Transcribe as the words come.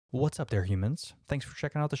What's up there, humans? Thanks for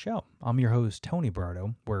checking out the show. I'm your host, Tony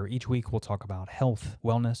Berardo, where each week we'll talk about health,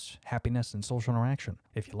 wellness, happiness, and social interaction.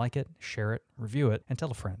 If you like it, share it, review it, and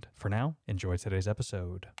tell a friend. For now, enjoy today's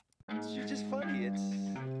episode. You're just funny. It's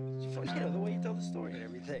funny, the way you tell the story and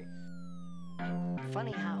everything.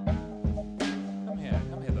 Funny how? Come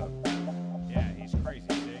hither. Yeah, he's crazy,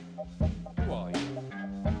 see? Who are you?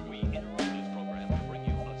 We interrupt this program to bring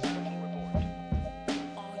you a special report.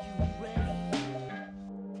 Are you ready?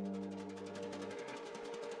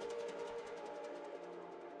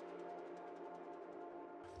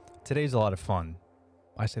 Today's a lot of fun.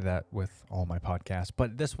 I say that with all my podcasts,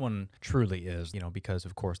 but this one truly is, because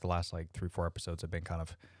of course the last like 3-4 episodes have been kind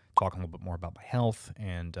of talking a little bit more about my health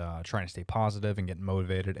and trying to stay positive and getting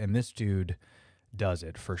motivated. And this dude does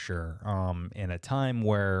it for sure. In a time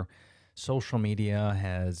where social media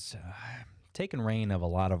has taken reign of a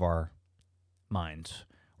lot of our minds,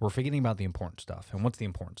 we're forgetting about the important stuff. And what's the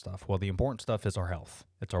important stuff? Well, the important stuff is our health.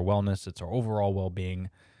 It's our wellness. It's our overall well-being,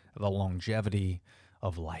 the longevity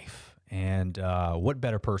of life. And what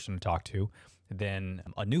better person to talk to than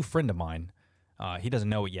a new friend of mine? He doesn't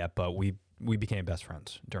know it yet, but we became best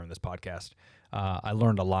friends during this podcast. I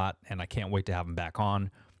learned a lot, and I can't wait to have him back on.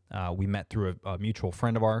 We met through a mutual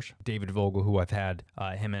friend of ours, David Vogel, who I've had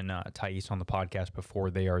him and Thais on the podcast before.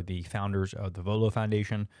 They are the founders of the Volo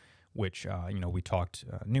Foundation, which, we talked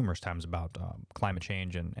numerous times about climate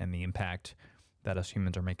change and the impact that us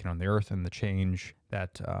humans are making on the earth and the change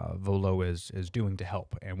that Volo is doing to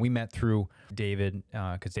help. And we met through David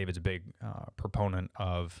because David's a big proponent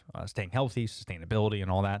of staying healthy, sustainability, and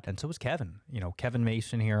all that. And so is Kevin. Kevin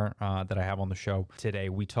Masson here that I have on the show today.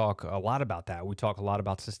 We talk a lot about that. We talk a lot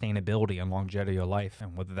about sustainability and longevity of life,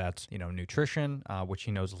 and whether that's nutrition, which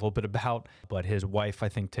he knows a little bit about, but his wife I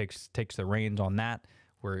think takes the reins on that,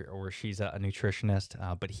 where she's a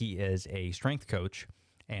nutritionist, but he is a strength coach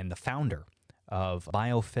and the founder of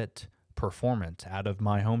BIOFIT Performance out of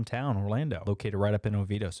my hometown, Orlando, located right up in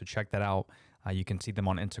Oviedo. So check that out. You can see them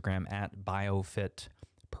on Instagram at BIOFIT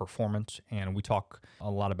Performance. And we talk a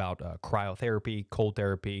lot about cryotherapy, cold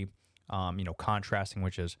therapy, contrasting,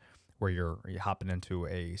 which is where you're hopping into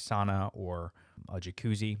a sauna or a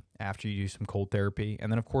jacuzzi after you do some cold therapy. And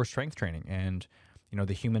then, of course, strength training and,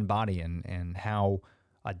 the human body and how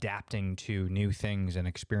adapting to new things and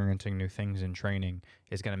experiencing new things in training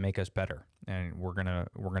is going to make us better, and we're gonna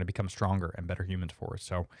become stronger and better humans for it.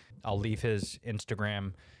 So I'll leave his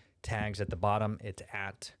Instagram tags at the bottom. It's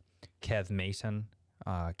at Kev Masson,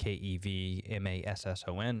 KEVMASSON,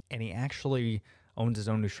 and he actually owns his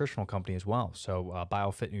own nutritional company as well. So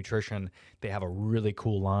BIOFIT Nutrition, they have a really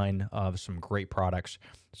cool line of some great products.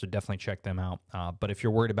 So definitely check them out. But if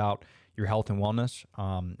you're worried about your health and wellness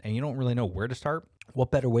and you don't really know where to start, what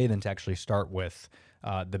better way than to actually start with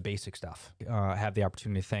the basic stuff? I have the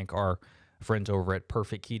opportunity to thank our friends over at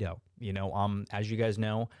Perfect Keto. As you guys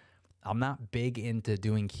know, I'm not big into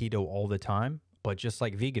doing keto all the time, but just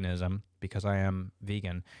like veganism, because I am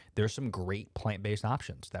vegan, there's some great plant-based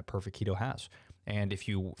options that Perfect Keto has. And if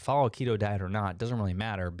you follow a keto diet or not, it doesn't really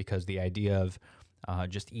matter, because the idea of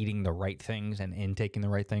just eating the right things and intaking the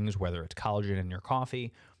right things, whether it's collagen in your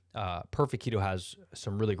coffee, Perfect Keto has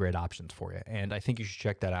some really great options for you. And I think you should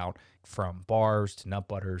check that out, from bars to nut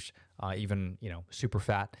butters, even, super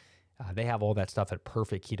fat. They have all that stuff at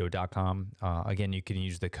perfectketo.com. Again, you can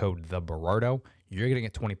use the code THEBERARDO. You're going to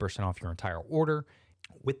get 20% off your entire order.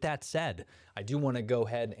 With that said, I do want to go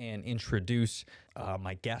ahead and introduce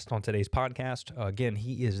my guest on today's podcast. Again,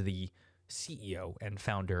 he is the CEO and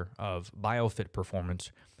founder of BIOFIT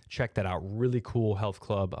Performance. Check that out. Really cool health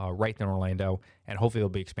club right in Orlando, and hopefully they'll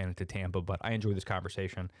be expanded to Tampa. But I enjoyed this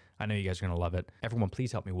conversation. I know you guys are going to love it. Everyone,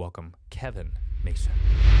 please help me welcome Kevin Masson.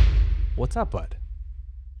 What's up, bud?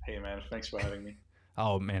 Hey, man. Thanks for having me.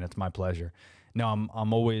 Oh, man, it's my pleasure. No,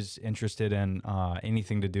 I'm always interested in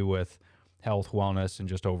anything to do with health, wellness, and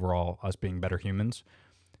just overall us being better humans.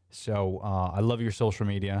 So I love your social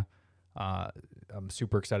media. I'm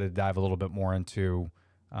super excited to dive a little bit more into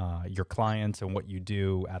your clients and what you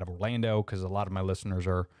do out of Orlando, because a lot of my listeners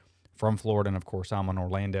are from Florida, and of course I'm an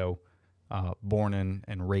Orlando born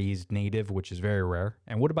and raised native, which is very rare.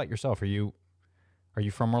 And what about yourself? Are you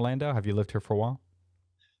from Orlando? Have you lived here for a while?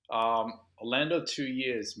 Orlando 2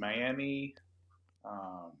 years, Miami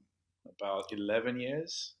about 11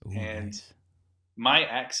 years. Ooh, and nice. My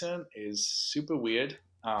accent is super weird.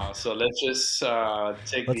 So let's just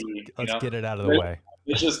take let's get it out of the way.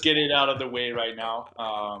 Let's just get it out of the way right now.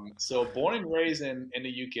 So born and raised in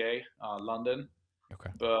the UK, London. Okay.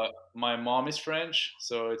 But my mom is French,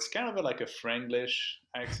 so it's kind of like a Franglish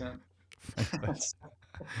accent.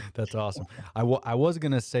 That's awesome. I was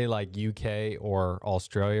gonna say like UK or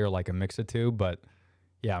Australia or like a mix of two, but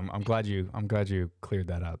yeah, I'm glad you cleared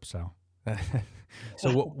that up. So,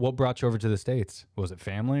 so what brought you over to the States? Was it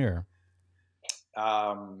family or?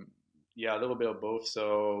 Yeah, a little bit of both.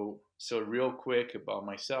 So real quick about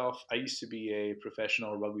myself, I used to be a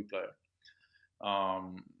professional rugby player.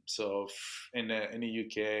 In the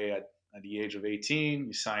UK at the age of 18,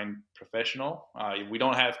 you sign professional. We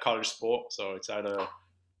don't have college sport, so it's either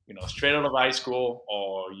straight out of high school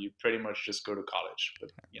or you pretty much just go to college.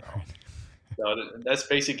 But so that's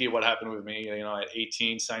basically what happened with me. At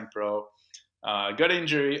 18, signed pro. Got an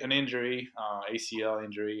injury, ACL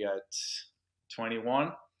injury at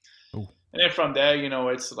 21. Ooh. And then from there,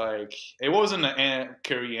 it's like it wasn't a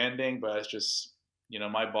career ending, but it's just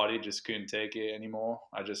my body just couldn't take it anymore.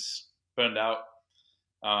 I just burned out.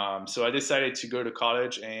 So I decided to go to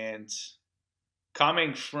college, and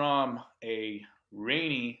coming from a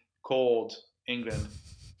rainy, cold England,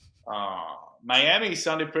 Miami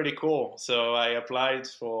sounded pretty cool. So I applied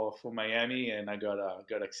for Miami, and I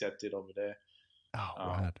got accepted over there. Oh,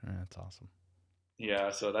 wow, that's awesome.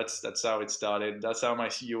 Yeah, so that's how it started. That's how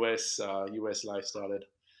my US life started.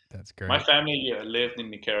 That's great. My family lived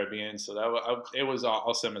in the Caribbean, so it was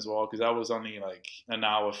awesome as well because I was only like an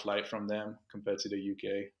hour flight from them compared to the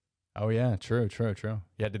UK. Oh yeah, true.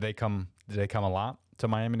 Yeah, did they come a lot to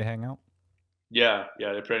Miami to hang out? Yeah,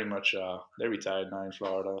 they pretty much they retired now in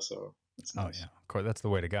Florida, so it's nice. Oh yeah, of course, that's the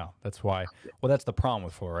way to go. That's why. Well, that's the problem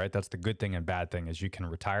with Florida, right? That's the good thing and bad thing is you can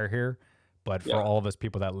retire here, but for all of us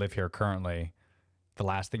people that live here currently, the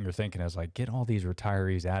last thing you're thinking is like, get all these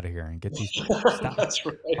retirees out of here and get these stop, That's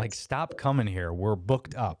right. like stop coming here. We're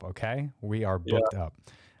booked up, okay? We are booked up.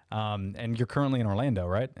 And you're currently in Orlando,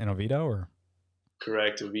 right? In Oviedo, or?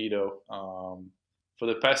 Correct, Oviedo. For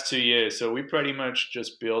the past 2 years, so we pretty much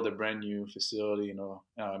just built a brand new facility.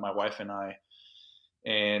 My wife and I,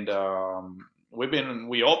 and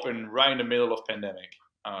we opened right in the middle of pandemic,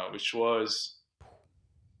 which was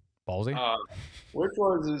Ballsy. Which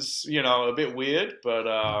was a bit weird, but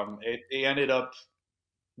it ended up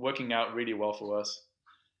working out really well for us.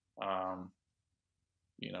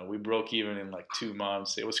 We broke even in like 2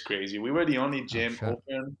 months. It was crazy. We were the only gym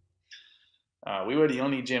open. We were the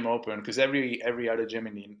only gym open because every other gym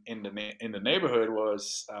in the neighborhood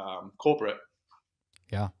was corporate.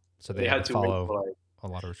 Yeah, so they had to follow a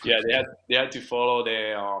lot of restrictions. Yeah, they had to follow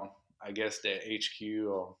their I guess their HQ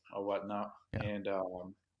or whatnot, and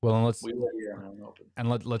well, and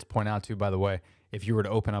let's point out too, by the way, if you were to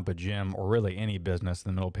open up a gym or really any business in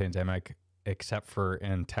the middle of the pandemic, except for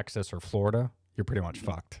in Texas or Florida, you're pretty much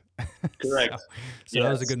fucked. Correct. So that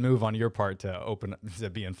was a good move on your part to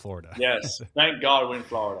be in Florida. Yes, thank God we're in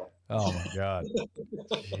Florida. Oh my God,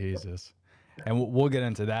 Jesus. And we'll get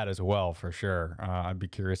into that as well for sure. I'd be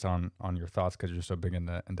curious on your thoughts because you're so big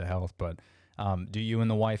into health. But do you and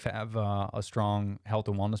the wife have a strong health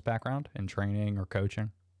and wellness background in training or coaching?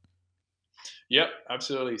 Yep,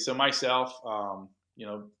 absolutely. So myself,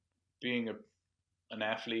 being an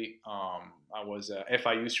athlete, I was a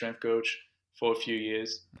FIU strength coach for a few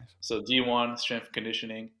years. Nice. So D1 strength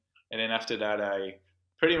conditioning, and then after that, I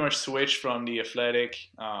pretty much switched from the athletic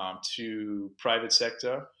to private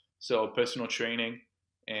sector, so personal training,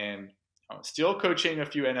 and still coaching a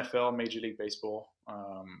few NFL, Major League Baseball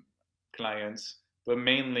clients, but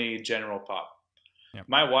mainly general pop. Yep.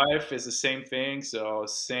 My wife is the same thing, so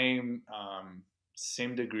same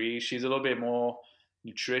degree. She's a little bit more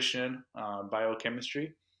nutrition,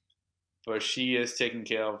 biochemistry, but she is taking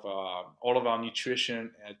care of all of our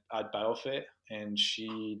nutrition at BIOFIT, and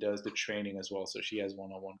she does the training as well. So she has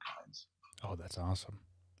one-on-one clients. Oh, that's awesome.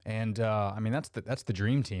 And I mean, that's the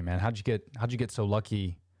dream team, man. How'd you get so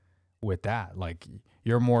lucky with that? Like,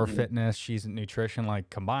 you're more fitness, she's nutrition. Like,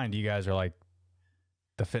 combined, you guys are like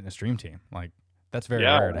the fitness dream team. Like, that's very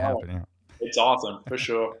rare to happen. Yeah. It's awesome for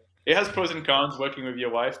sure. It has pros and cons working with your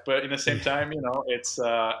wife, but in the same time,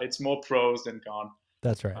 it's more pros than cons.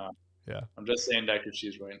 That's right. Yeah. I'm just saying that because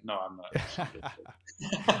she's right. No, I'm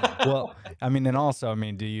not. Well, I mean, and also, I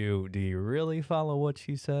mean, do you really follow what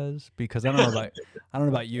she says? Because I don't know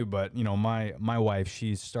about you, but my wife,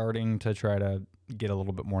 she's starting to try to get a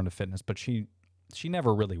little bit more into fitness, but she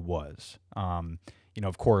never really was.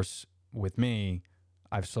 Of course, with me,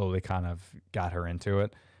 I've slowly kind of got her into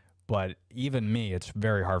it, but even me, it's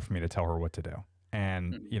very hard for me to tell her what to do.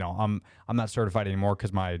 And I'm not certified anymore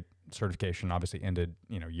because my certification obviously ended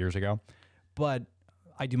years ago, but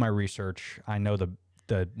I do my research. I know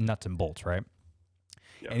the nuts and bolts, right?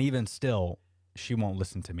 Yeah. And even still, she won't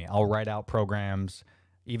listen to me. I'll write out programs,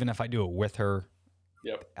 even if I do it with her.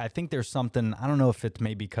 Yep. I think there's something, I don't know if it's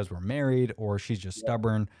maybe because we're married or she's just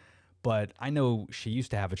stubborn, but I know she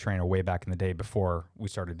used to have a trainer way back in the day before we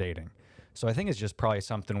started dating. So I think it's just probably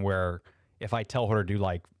something where if I tell her to do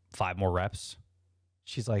like 5 more reps,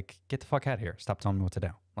 she's like, get the fuck out of here. Stop telling me what to do.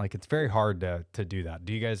 Like, it's very hard to do that.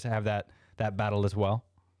 Do you guys have that battle as well?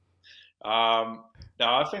 No,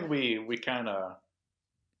 I think we kind of,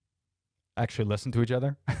 Actually listen to each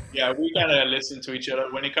other? yeah, we kind of listen to each other.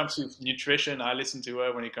 When it comes to nutrition, I listen to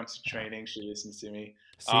her. When it comes to training, she listens to me.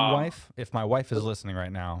 See, wife, if my wife is listening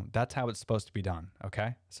right now, that's how it's supposed to be done.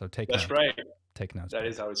 Okay. So take That's notes. right. Take notes. That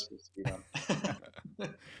please. is how it's supposed to be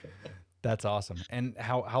done. That's awesome. And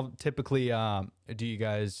how typically do you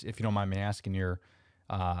guys, if you don't mind me asking, your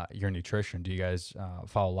nutrition? Do you guys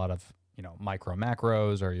follow a lot of micro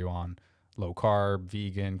macros? Are you on low carb,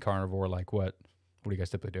 vegan, carnivore? Like what do you guys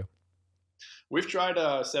typically do? We've tried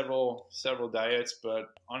several diets, but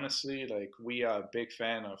honestly, like we are a big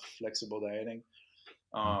fan of flexible dieting.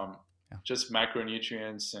 Just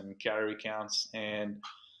macronutrients and calorie counts, and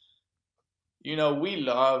we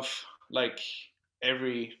love, like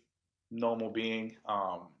every normal being,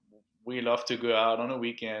 we love to go out on a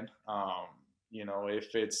weekend.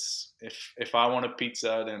 If I want a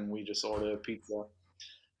pizza, then we just order a pizza.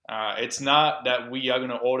 It's not that we are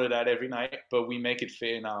gonna order that every night, but we make it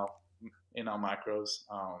fit in our macros.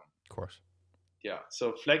 Of course. Yeah.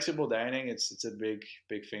 So flexible dining, it's a big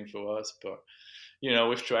thing for us. But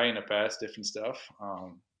we've tried in the past different stuff,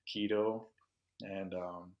 keto, and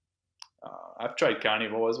I've tried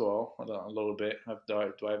carnivore as well a little bit. I've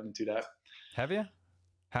dived into that. Have you?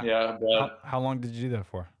 Yeah. But how long did you do that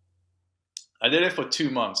for? I did it for 2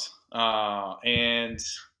 months, and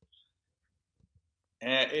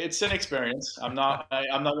it's an experience. I'm not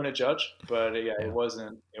going to judge, but yeah, it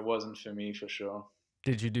wasn't for me for sure.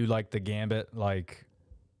 Did you do like the gambit, like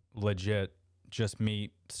legit, just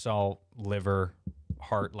meat, salt, liver,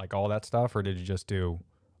 heart, like all that stuff, or did you just do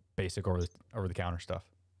basic over the counter stuff?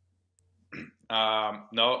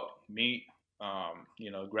 No, meat,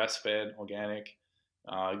 grass fed, organic,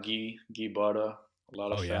 ghee, butter, a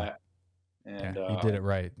lot of fat. And you did it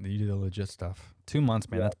right. You did the legit stuff. 2 months,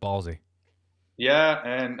 man. That's ballsy. Yeah,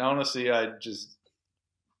 and honestly, I just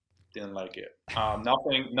didn't like it.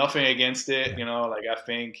 Nothing against it. Like I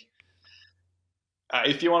think,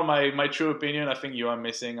 if you want my true opinion, I think you are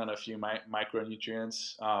missing on a few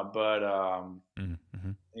micronutrients.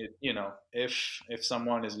 If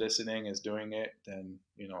someone is listening, is doing it, then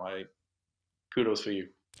kudos for you.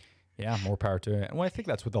 Yeah, more power to it. Well, I think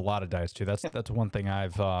that's with a lot of diets too. That's one thing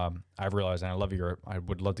I've realized, and I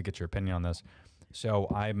would love to get your opinion on this. So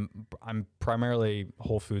I'm primarily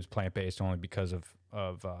whole foods, plant based, only because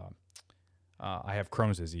of I have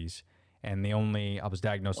Crohn's disease, and I was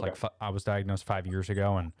diagnosed I was diagnosed 5 years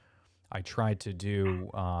ago, and I tried to do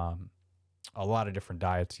a lot of different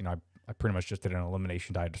diets. I pretty much just did an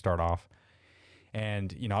elimination diet to start off,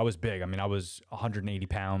 and I was big. I mean, I was 180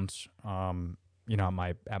 pounds. At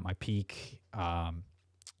my peak,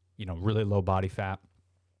 really low body fat,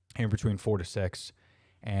 in between 4 to 6.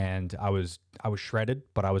 And I was shredded,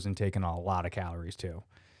 but I was intaking a lot of calories too.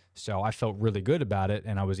 So I felt really good about it,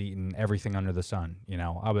 and I was eating everything under the sun.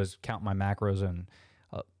 I was counting my macros, and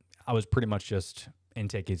I was pretty much just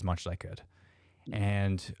intaking as much as I could.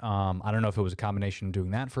 And I don't know if it was a combination of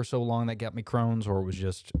doing that for so long that got me Crohn's, or it was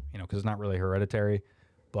just because it's not really hereditary.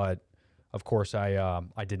 But of course, I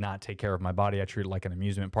did not take care of my body. I treated it like an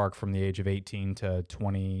amusement park from the age of 18 to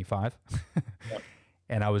 25. Yep.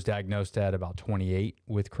 And I was diagnosed at about 28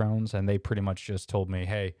 with Crohn's, and they pretty much just told me,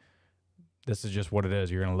 hey, this is just what it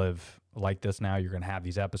is. You're going to live like this now. You're going to have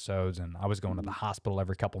these episodes. And I was going to the hospital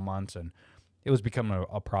every couple months, and it was becoming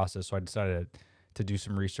a process. So I decided to do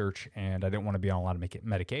some research, and I didn't want to be on a lot of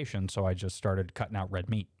medication. So I just started cutting out red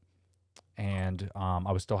meat, and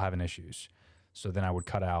I was still having issues. So then I would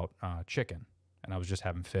cut out chicken, and I was just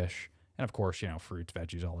having fish. And of course, fruits,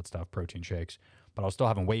 veggies, all that stuff, protein shakes. But I was still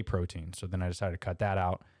having whey protein. So then I decided to cut that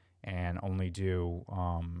out and only do,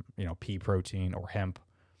 pea protein or hemp,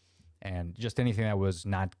 and just anything that was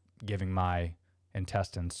not giving my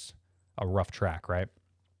intestines a rough track, right?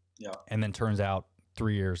 Yeah. And then turns out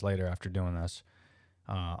 3 years later after doing this,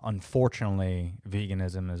 unfortunately,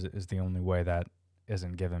 veganism is the only way that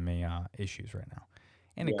isn't giving me issues right now.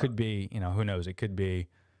 And it could be, who knows? It could be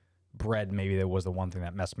bread. Maybe that was the one thing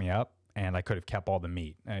that messed me up, and I could have kept all the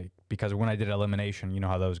meat. Because when I did elimination, you know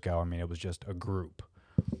how those go. I mean, it was just a group.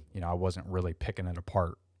 I wasn't really picking it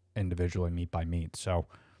apart individually, meat by meat. So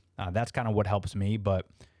that's kind of what helps me. But,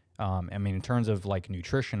 in terms of like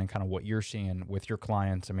nutrition and kind of what you're seeing with your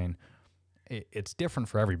clients, it's different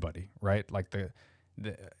for everybody, right? Like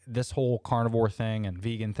this whole carnivore thing and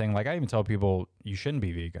vegan thing, like I even tell people you shouldn't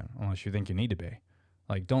be vegan unless you think you need to be.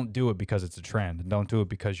 Like, don't do it because it's a trend, and don't do it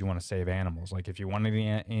because you want to save animals. Like, if you want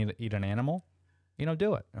to eat an animal,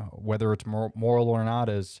 do it. Whether it's moral or not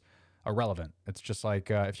is irrelevant. It's just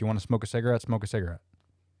like if you want to smoke a cigarette, smoke a cigarette.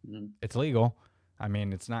 It's legal. I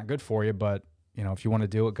mean, it's not good for you, but if you want to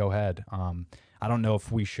do it, go ahead. I don't know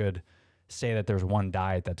if we should say that there's one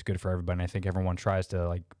diet that's good for everybody. And I think everyone tries to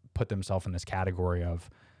like put themselves in this category of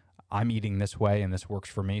I'm eating this way and this works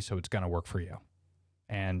for me, so it's going to work for you.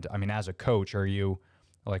 And I mean, as a coach, are you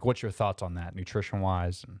like, what's your thoughts on that, nutrition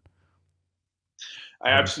wise? I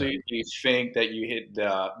absolutely think that you hit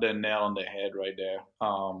the nail on the head right there.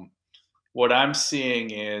 What I'm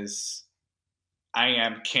seeing is I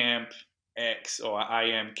am camp X or I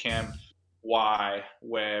am camp Y,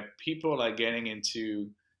 where people are getting into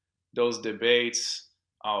those debates.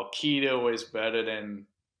 Oh, keto is better than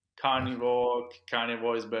carnivore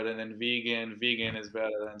is better than vegan is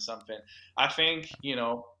better than something. I think,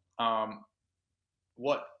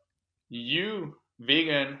 what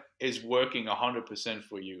vegan is working 100%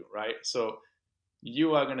 for you, right? So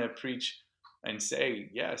you are going to preach and say,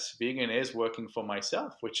 yes, vegan is working for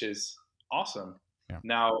myself, which is awesome. Yeah.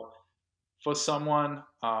 Now, for someone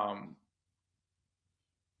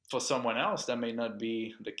else, that may not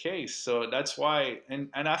be the case. So that's why, and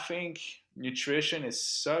I think nutrition is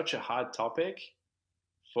such a hard topic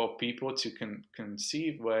for people to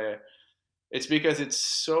conceive, where it's because it's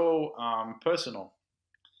so personal.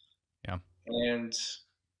 Yeah. And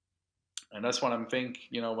that's what I'm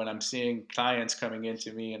thinking, when I'm seeing clients coming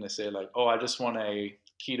into me and they say like, oh, I just want a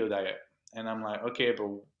keto diet. And I'm like, okay, but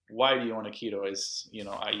why do you want a keto?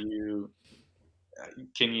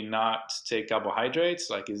 Can you not take carbohydrates?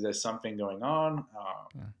 Like, is there something going on?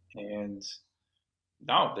 And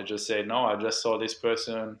no, they just say, no, I just saw this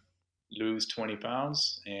person lose 20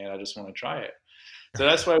 pounds and I just want to try it. So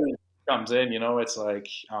that's where it comes in, it's like,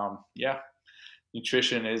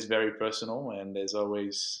 nutrition is very personal, and there's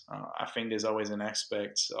always, I think there's always an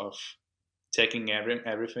aspect of taking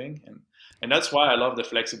everything. And that's why I love the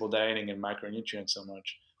flexible dieting and micronutrients so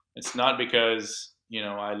much. It's not because,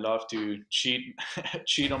 I love to cheat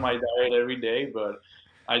on my diet every day, but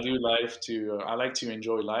I like to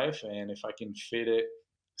enjoy life. And if I can fit it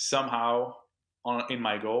somehow in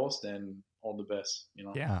my goals, then all the best,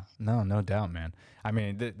 Yeah, no doubt, man. I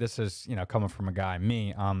mean, this is, coming from a guy,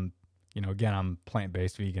 me, again, I'm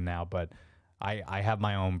plant-based vegan now, but I have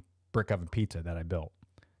my own brick oven pizza that I built.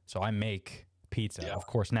 So I make pizza. Yeah. Of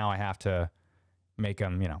course, now I have to make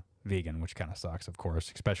them, vegan, which kind of sucks, of course,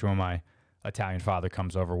 especially when my Italian father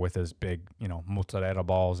comes over with his big, mozzarella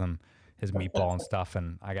balls and his meatball and stuff,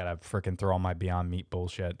 and I got to freaking throw all my Beyond Meat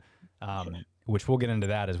bullshit, which we'll get into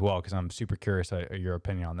that as well, because I'm super curious your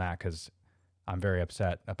opinion on that, because I'm very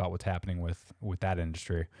upset about what's happening with that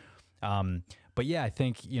industry. But yeah, I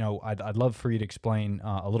think, I'd love for you to explain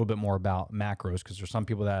a little bit more about macros, because there's some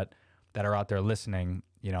people that are out there listening,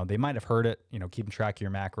 they might have heard it, keeping track of your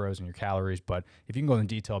macros and your calories, but if you can go in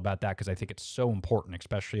detail about that, because I think it's so important,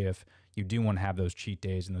 especially if you do want to have those cheat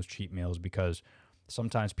days and those cheat meals, because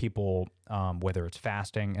sometimes people, whether it's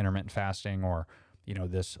fasting, intermittent fasting, or,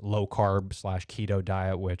 this low carb / keto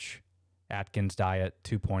diet, which Atkins diet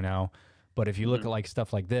 2.0. But if you look at like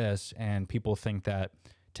stuff like this, and people think that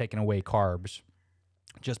taking away carbs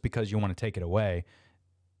just because you want to take it away,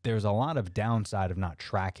 there's a lot of downside of not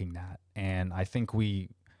tracking that. And I think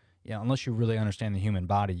unless you really understand the human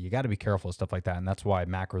body, you got to be careful of stuff like that. And that's why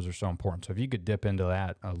macros are so important. So if you could dip into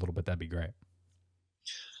that a little bit, that'd be great.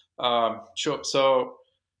 Sure. So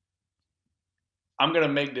I'm going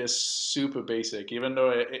to make this super basic, even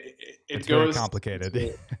though it goes very complicated.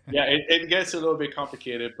 It gets a little bit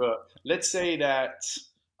complicated, but let's say that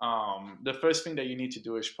the first thing that you need to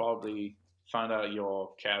do is probably find out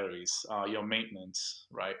your calories, your maintenance,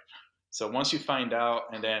 right? So once you find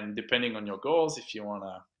out, and then depending on your goals, if you want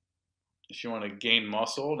to gain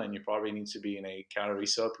muscle, then you probably need to be in a calorie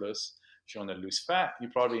surplus. If you want to lose fat, you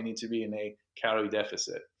probably need to be in a calorie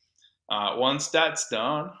deficit. Once that's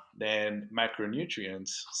done, then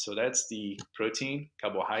macronutrients. So that's the protein,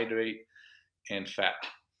 carbohydrate, and fat.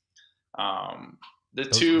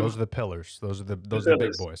 Those are the pillars. Those are the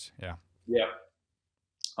big boys. Yeah. Yeah.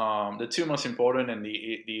 The two most important and the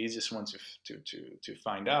easiest one to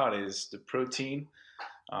find out is the protein,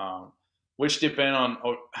 which depend on,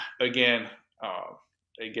 again,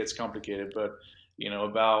 it gets complicated, but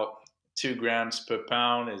about 2 grams per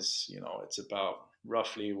pound is, it's about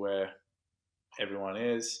roughly where everyone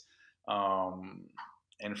is.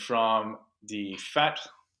 And from the fat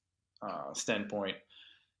standpoint,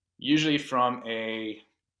 usually from a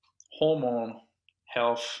hormone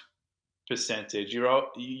health percentage.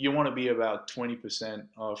 You want to be about 20%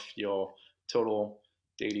 of your total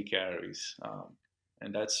daily calories,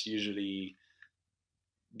 and that's usually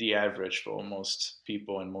the average for most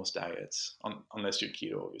people and most diets, unless you're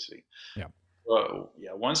keto, obviously. Yeah. But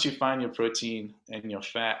yeah, once you find your protein and your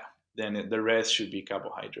fat, then the rest should be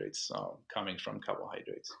carbohydrates, coming from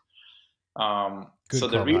carbohydrates. Good so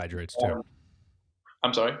carbohydrates too.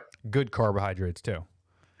 I'm sorry. Good carbohydrates too.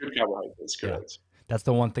 Good carbohydrates, Yeah. correct. That's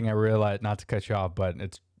the one thing I realized, not to cut you off, but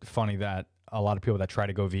it's funny that a lot of people that try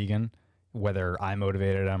to go vegan, whether I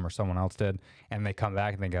motivated them or someone else did, and they come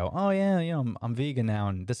back and they go, oh yeah, I'm vegan now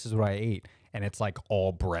and this is what I ate. And it's like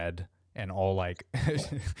all bread and all like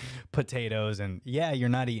potatoes. And yeah, you're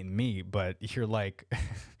not eating meat, but you're like,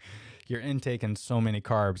 you're intaking so many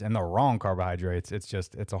carbs and the wrong carbohydrates. It's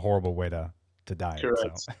a horrible way to diet.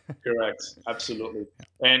 Correct. So. Correct. Absolutely.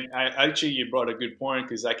 And actually, you brought a good point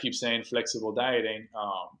because I keep saying flexible dieting.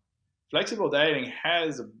 Flexible dieting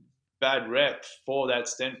has a bad rep for that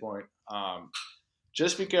standpoint.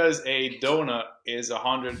 Just because a donut is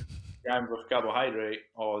 100 grams of carbohydrate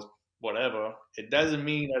or whatever, it doesn't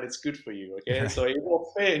mean that it's good for you. Okay, Right. so it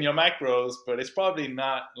will fit in your macros, but it's probably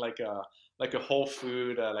not like a whole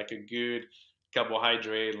food, like a good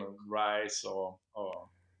carbohydrate, like rice or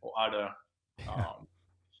other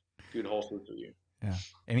good whole food for you. Yeah.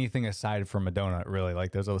 Anything aside from a donut, really,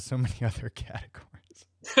 like there's so many other categories.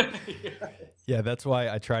 Yeah, that's why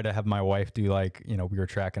I try to have my wife do like, we were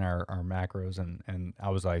tracking our macros and I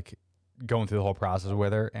was like going through the whole process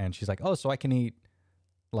with her and she's like, oh, so I can eat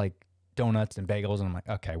like donuts and bagels. And I'm like,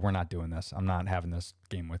 okay, we're not doing this. I'm not having this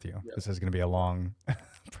game with you. Yeah. This is going to be a long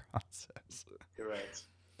process. Correct.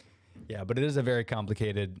 Yeah, but it is a very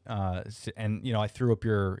complicated, and I threw up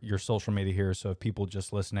your social media here. So if people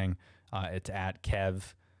just listening, it's at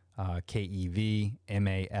Kev, KEVMASSON.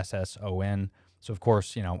 So of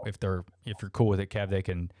course, if you're cool with it, Kev, they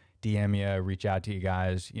can DM you, reach out to you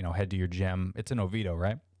guys. Head to your gym. It's in Oviedo,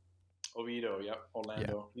 right? Oviedo, yep.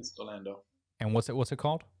 Orlando, East Orlando. And what's it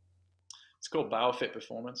called? It's called BIOFIT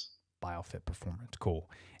Performance. BIOFIT Performance. Cool.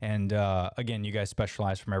 And again, you guys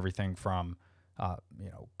specialize from everything from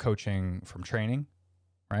coaching, from training,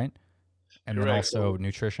 right? And then Correct. also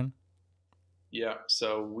nutrition. Yeah,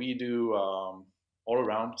 so we do all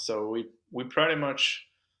around. So we pretty much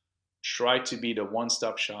try to be the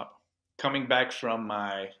one-stop shop. Coming back from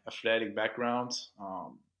my athletic background,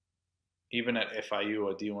 even at FIU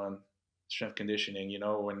or D1 strength conditioning,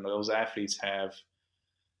 when those athletes have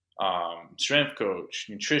strength coach,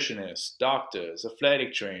 nutritionists, doctors,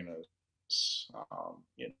 athletic trainers,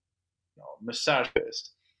 massage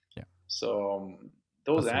therapist. Yeah. So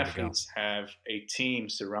those That's the way to go. athletes have a team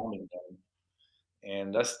surrounding them,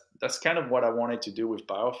 and that's kind of what I wanted to do with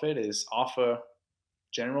BioFit is offer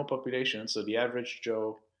general population, so the average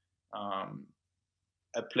Joe,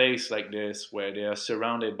 a place like this where they are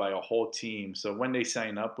surrounded by a whole team. So when they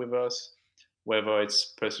sign up with us, whether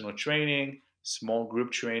it's personal training, small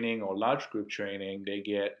group training, or large group training, they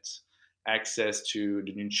get access to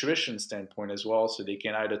the nutrition standpoint as well. So they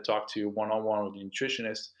can either talk to one-on-one with the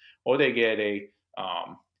nutritionist, or they get a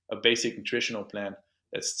basic nutritional plan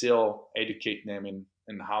that still educate them in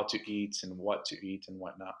how to eat and what to eat and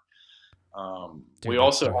whatnot. Dude, We that's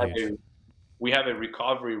also so have huge. we have a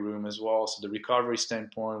recovery room as well. So the recovery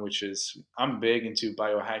standpoint, which is I'm big into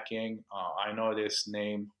biohacking. I know this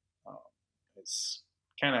name it's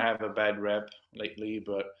kind of have a bad rep lately,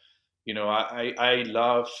 but I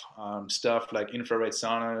love stuff like infrared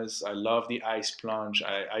saunas. I love the ice plunge.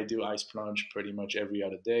 I do ice plunge pretty much every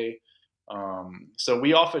other day. So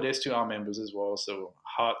we offer this to our members as well. So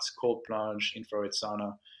hot, cold plunge, infrared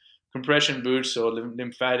sauna, compression boots, so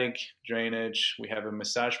lymphatic drainage. We have a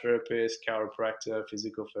massage therapist, chiropractor,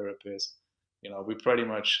 physical therapist. We pretty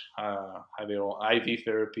much have it all. IV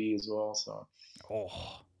therapy as well. So,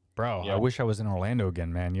 Oh, bro, yeah. I wish I was in Orlando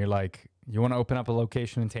again, man. You're like, you want to open up a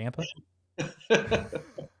location in Tampa?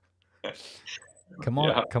 Come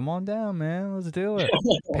on down, man. Let's do it.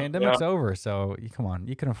 Pandemic's over, so come on.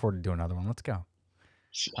 You can afford to do another one. Let's go.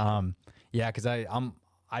 Yeah, because I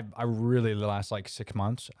really the last like 6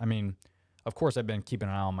 months. I mean, of course I've been keeping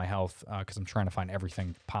an eye on my health because I'm trying to find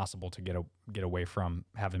everything possible to get away from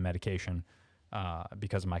having medication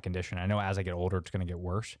because of my condition. I know as I get older, it's going to get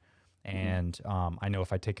worse, and I know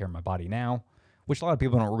if I take care of my body now, which a lot of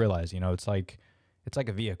people don't realize, it's like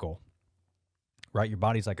a vehicle, right? Your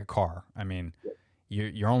body's like a car. I mean,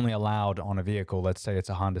 you're only allowed on a vehicle. Let's say it's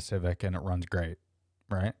a Honda Civic and it runs great,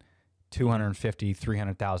 right? 250,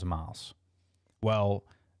 300,000 miles. Well,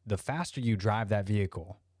 the faster you drive that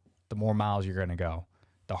vehicle, the more miles you're going to go.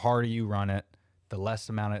 The harder you run it, the less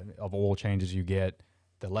amount of oil changes you get,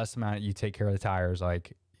 the less amount you take care of the tires,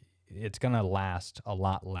 like it's going to last a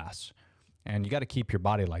lot less. And you got to keep your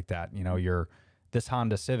body like that. You know, this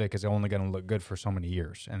Honda Civic is only going to look good for so many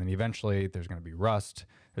years. And then eventually there's going to be rust,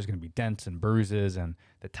 there's going to be dents and bruises, and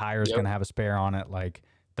the tire is going to have a spare on it. Like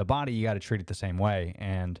the body, you got to treat it the same way.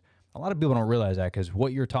 And a lot of people don't realize that, because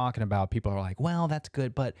what you're talking about, people are like, well, that's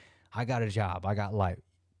good, but I got a job, I got life.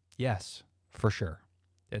 Yes, for sure.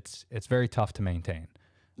 It's very tough to maintain,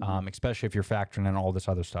 especially if you're factoring in all this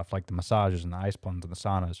other stuff like the massages and the ice plunges and the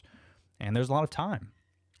saunas. And there's a lot of time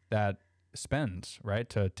that spends, right,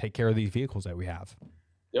 to take care of these vehicles that we have.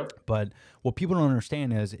 Yep. But what people don't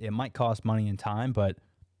understand is it might cost money and time, but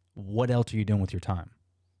what else are you doing with your time?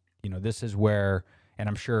 You know, this is where, and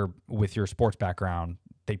I'm sure with your sports background,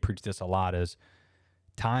 they preach this a lot, is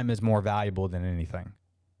time is more valuable than anything,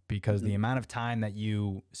 because the amount of time that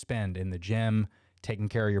you spend in the gym, taking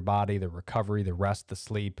care of your body, the recovery, the rest, the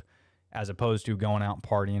sleep, as opposed to going out and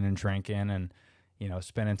partying and drinking and, you know,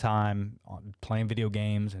 spending time on playing video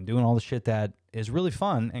games and doing all the shit that is really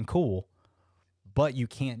fun and cool, but you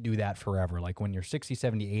can't do that forever. Like when you're 60,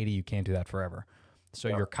 70, 80, you can't do that forever. So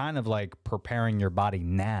you're kind of like preparing your body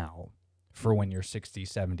now for when you're 60,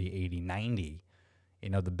 70, 80, 90. You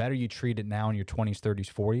know, the better you treat it now in your 20s,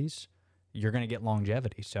 30s, 40s, you're going to get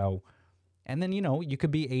longevity. So, and then, you know, you could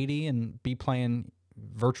be 80 and be playing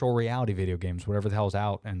virtual reality video games, whatever the hell's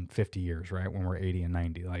out in 50 years, right? When we're 80 and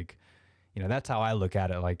 90, like, you know, that's how I look at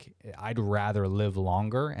it. Like, I'd rather live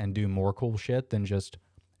longer and do more cool shit than just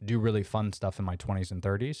do really fun stuff in my 20s and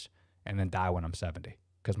 30s and then die when I'm 70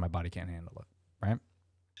 because my body can't handle it, right?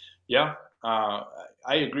 Yeah,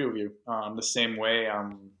 I agree with you. The same way,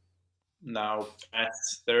 I'm now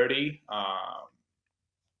past 30,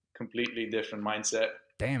 completely different mindset.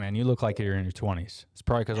 Damn, man, you look like you're in your 20s. It's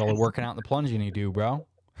probably because all the working out and the plunging you do, bro.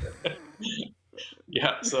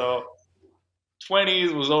 Yeah, so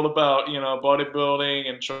 20s was all about, you know, bodybuilding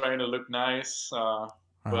and trying to look nice.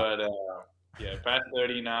 But yeah, past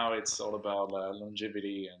 30 now, it's all about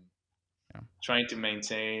longevity and trying to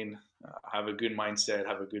maintain, have a good mindset,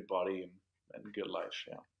 have a good body, and good life.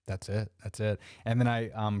 Yeah. That's it. That's it. And then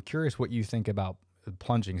I'm curious what you think about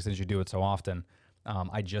plunging, since you do it so often.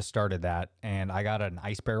 I just started that, and I got an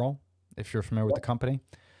ice barrel, if you're familiar with the company.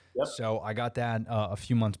 Yep. So I got that a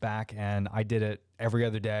few months back, and I did it every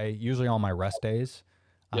other day, usually on my rest days,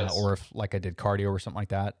 or if like I did cardio or something like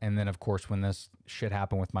that. And then of course, when this shit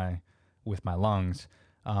happened with my lungs,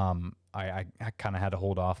 I kind of had to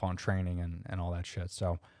hold off on training and all that shit.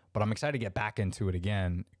 So, but I'm excited to get back into it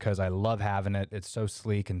again because I love having it. It's so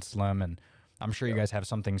sleek and slim, and I'm sure you guys have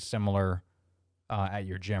something similar at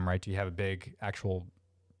your gym, right? Do you have a big actual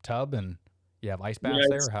tub and you have ice baths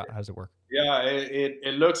there? Or how does it work? Yeah,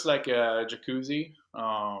 it looks like a jacuzzi.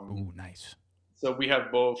 Ooh, nice. So we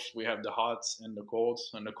have both. We have the hots and the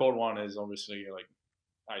colds, and the cold one is obviously like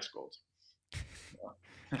ice cold.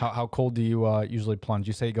 Yeah. How cold do you usually plunge?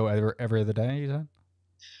 You say you go every other day, you said?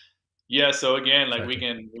 Yeah, so again, like we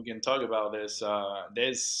can talk about this.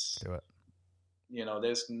 There's Do it. you know,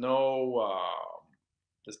 there's no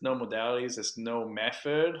modalities, there's no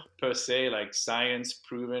method per se, like science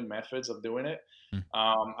proven methods of doing it.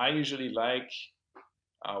 I usually like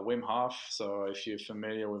Wim Hof. So if you're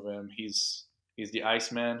familiar with him, he's the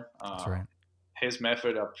Iceman. That's right. His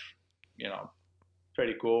method are, you know,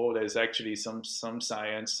 pretty cool. There's actually some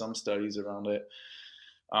science, some studies around it.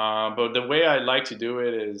 But the way I like to do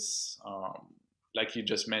it is, like you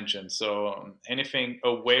just mentioned, so anything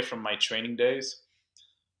away from my training days,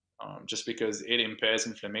 just because it impairs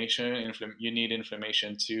inflammation. You need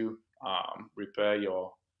inflammation to repair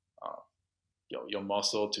your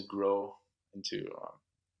muscle to grow into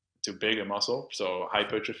to bigger muscle, so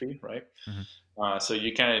hypertrophy, right? So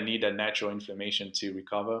you kind of need that natural inflammation to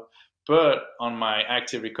recover. But on my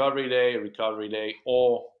active recovery day,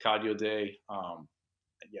 or cardio day,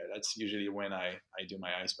 yeah, that's usually when I do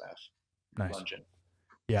my ice bath. Nice. Plunging.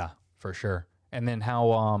 Yeah, for sure. And then how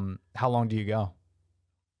long do you go?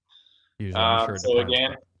 Usually, I'm sure it So depends,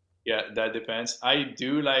 again, but- yeah, that depends. I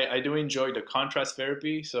do enjoy the contrast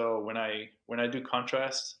therapy. So when I do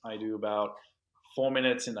contrast, I do about 4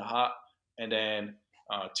 minutes in the hot and then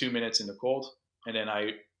 2 minutes in the cold, and then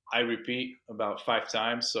I repeat about 5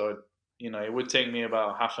 times. So you know, it would take me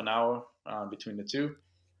about half an hour between the two.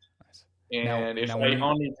 Nice. And now when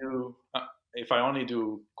if I only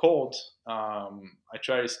do cold, I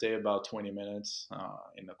try to stay about 20 minutes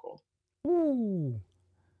in the cold. Ooh.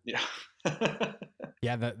 Yeah.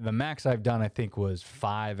 Yeah, the max I've done I think was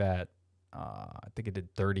 5 at I think it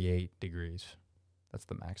did 38 degrees. That's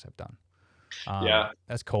the max I've done. Yeah.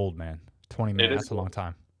 That's cold, man. 20 minutes, that's a long cold.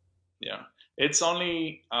 time. Yeah. It's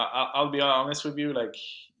only I'll be honest with you, like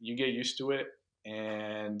you get used to it,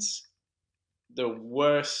 and the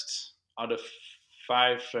worst are the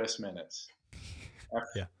 5 first minutes.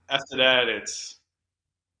 Yeah. After that, it's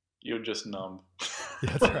you're just numb.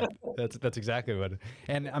 Yeah, that's right. That's exactly what.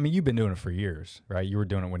 And I mean, you've been doing it for years, right? You were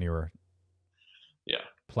doing it when you were Yeah.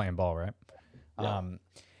 playing ball, right? Yeah.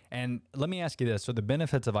 And let me ask you this. So the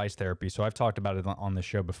benefits of ice therapy. So I've talked about it on the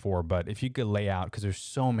show before, but if you could lay out, because there's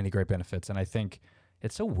so many great benefits, and I think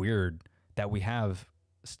it's so weird that we have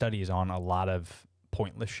studies on a lot of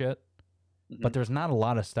pointless shit, but there's not a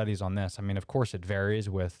lot of studies on this. I mean, of course, it varies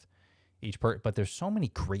with each but there's so many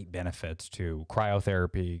great benefits to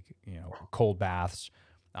cryotherapy, cold baths,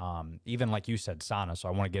 even like you said, sauna. So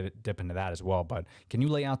I want to dip into that as well. But can you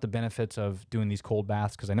lay out the benefits of doing these cold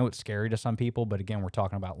baths? Because I know it's scary to some people, but again, we're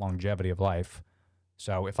talking about longevity of life.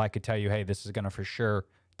 So if I could tell you, hey, this is going to for sure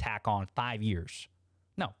tack on 5 years.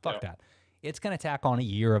 No, fuck that. It's going to tack on a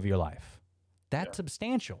year of your life. That's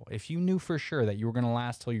substantial. If you knew for sure that you were going to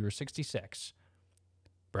last till you were 66,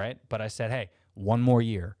 right? But I said, hey, 1 more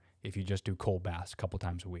year if you just do cold baths a couple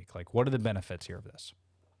times a week. Like, what are the benefits here of this?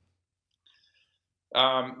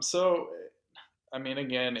 So, I mean,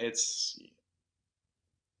 again, it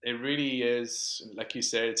really is, like you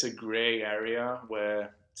said, it's a gray area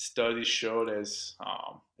where studies show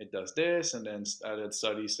it does this, and then other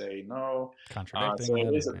studies say no. Contradicting So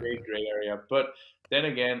it it. is a big gray area. But then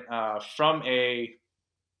again, from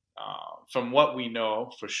what we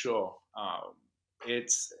know for sure,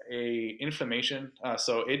 it's a inflammation.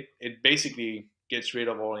 So it basically gets rid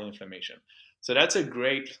of all the inflammation. So that's a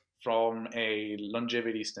great from a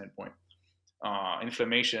longevity standpoint.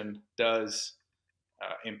 Inflammation does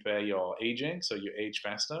impair your aging, so you age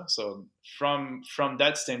faster. So from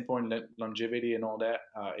that standpoint, longevity and all that,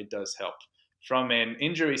 it does help. From an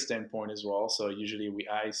injury standpoint as well, so usually we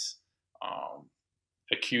ice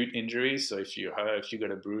acute injuries. So if you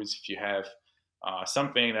got a bruise, if you have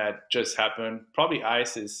something that just happened, probably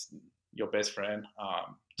ice is your best friend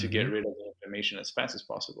to get rid of the inflammation as fast as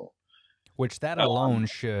possible. Which that alone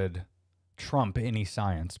should trump any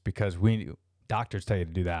science, because doctors tell you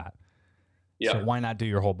to do that. Yeah. So why not do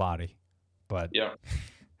your whole body? But yeah,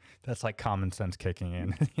 that's like common sense kicking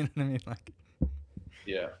in. You know what I mean? Like,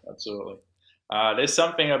 yeah, absolutely. There's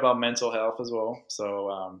something about mental health as well.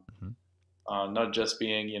 So not just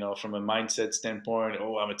being, from a mindset standpoint,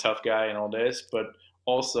 oh, I'm a tough guy and all this, but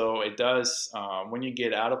also it does, when you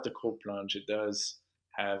get out of the cold plunge, it does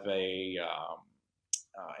have a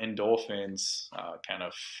endorphins kind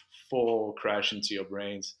of full crash into your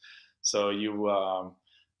brains. So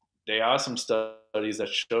there are some studies that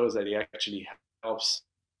shows that it actually helps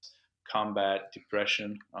combat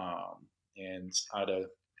depression and other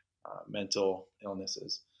mental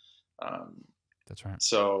illnesses. that's right.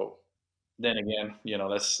 So then again,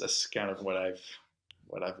 that's kind of what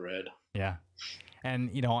I've read. Yeah.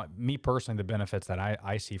 And, me personally, the benefits that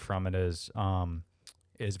I see from it is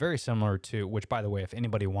very similar to, which, by the way, if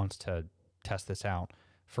anybody wants to test this out,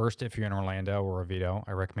 first, if you're in Orlando or Oviedo,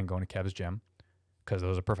 I recommend going to Kev's gym, because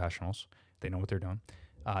those are professionals. They know what they're doing.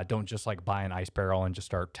 Don't just like buy an ice barrel and just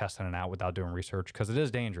start testing it out without doing research, because it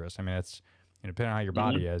is dangerous. I mean, it's, depending on how your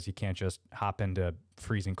body is, you can't just hop into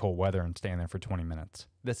freezing cold weather and stand there for 20 minutes.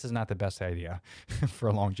 This is not the best idea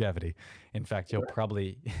for longevity. In fact, you'll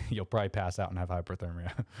probably pass out and have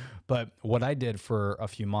hypothermia. But what I did for a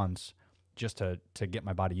few months, just to get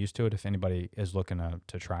my body used to it, if anybody is looking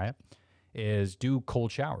to try it, is do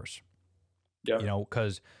cold showers. Yeah.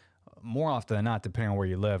 Because more often than not, depending on where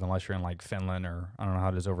you live, unless you're in like Finland, or I don't know how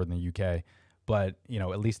it is over in the UK, but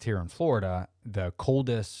at least here in Florida, the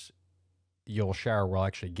coldest you'll shower will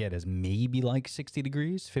actually get is maybe like 60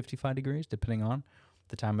 degrees, 55 degrees, depending on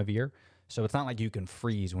the time of year. So it's not like you can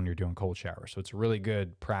freeze when you're doing cold showers. So it's a really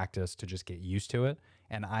good practice to just get used to it.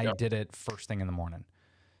 And I did it first thing in the morning.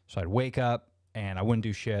 So I'd wake up and I wouldn't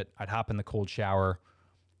do shit. I'd hop in the cold shower,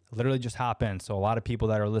 literally just hop in. So a lot of people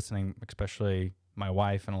that are listening, especially my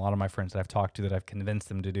wife and a lot of my friends that I've talked to, that I've convinced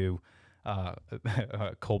them to do a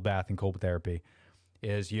cold bath and cold therapy,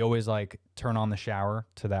 is you always like turn on the shower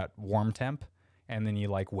to that warm temp, and then you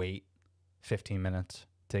like wait 15 minutes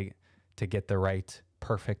to get the right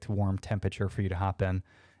perfect warm temperature for you to hop in.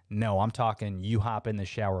 No, I'm talking you hop in the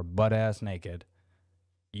shower butt ass naked.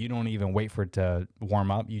 You don't even wait for it to warm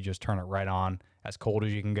up. You just turn it right on as cold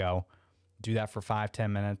as you can go. Do that for 5-10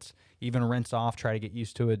 minutes. Even rinse off. Try to get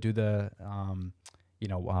used to it. Do the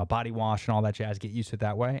body wash and all that jazz. Get used to it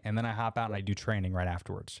that way. And then I hop out and I do training right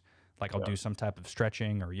afterwards. Like I'll do some type of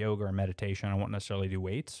stretching or yoga or meditation. I won't necessarily do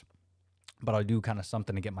weights, but I'll do kind of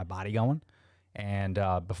something to get my body going. and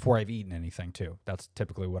before I've eaten anything too. That's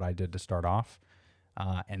typically what I did to start off.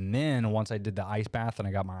 And then once I did the ice bath and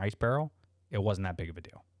I got my ice barrel, it wasn't that big of a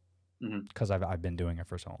deal because I've been doing it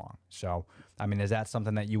for so long. So, I mean, is that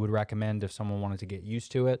something that you would recommend if someone wanted to get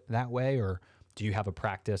used to it that way? Or do you have a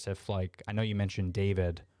practice if, like, I know you mentioned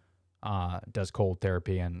David does cold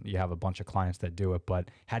therapy and you have a bunch of clients that do it, but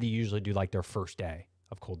how do you usually do like their first day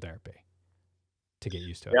of cold therapy to get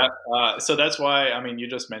used to it? Yeah. So that's why, I mean, you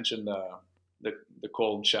just mentioned the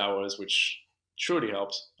cold showers, which truly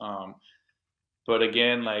helps. But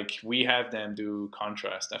again, like we have them do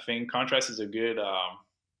contrast. I think contrast is a good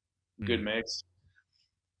mix,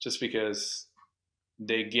 just because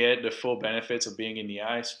they get the full benefits of being in the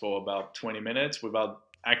ice for about 20 minutes without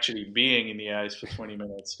actually being in the ice for 20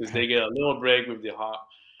 minutes, because they get a little break with the hot.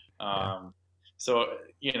 So,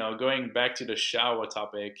 going back to the shower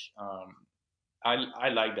topic, I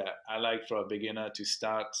like that. I like for a beginner to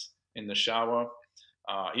start in the shower,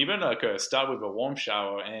 even like start with a warm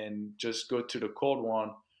shower and just go to the cold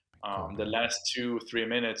one. The last 2-3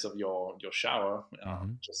 minutes of your shower,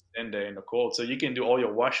 just stand there in the cold, so you can do all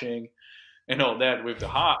your washing and all that with the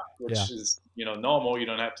hot, which is normal. You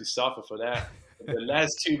don't have to suffer for that. The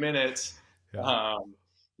last 2 minutes,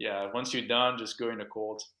 once you're done, just go in the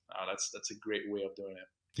cold. That's a great way of doing it.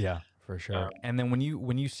 Yeah, for sure. And then when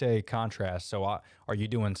you say contrast, so are you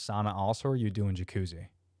doing sauna also, or are you doing jacuzzi?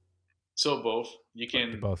 So both. You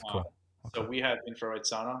can both. Cool. So we have infrared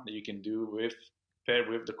sauna that you can do paired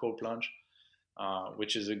with the cold plunge,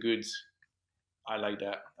 which is a good. I like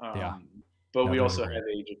that. But we also have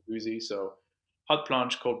a jacuzzi, so hot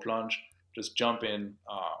plunge, cold plunge. Just jump in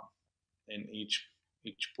each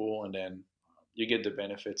pool, and then you get the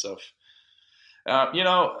benefits of.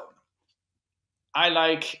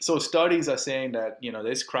 So studies are saying that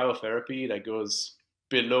there's cryotherapy that goes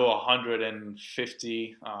below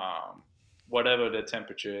 150, whatever the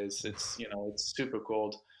temperature is. It's it's super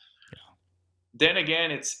cold. Then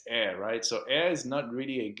again, it's air, right? So air is not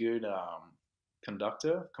really a good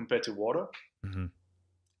conductor compared to water.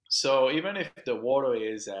 So even if the water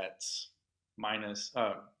is at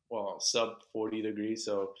sub 40 degrees,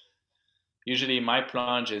 so usually my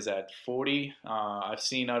plunge is at 40. I've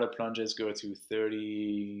seen other plunges go to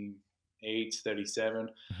 38, 37.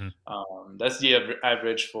 That's the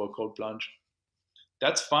average for a cold plunge.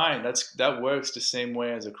 That's fine. That works the same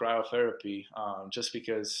way as a cryotherapy, just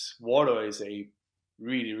because water is a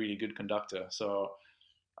really, really good conductor. So,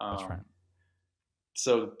 That's right.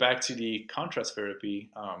 So back to the contrast therapy,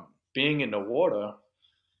 being in the water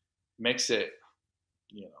makes it,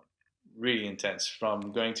 really intense.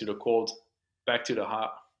 From going to the cold back to the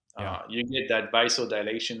hot, you get that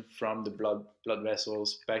vasodilation from the blood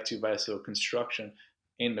vessels back to vasoconstriction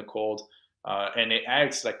in the cold, and it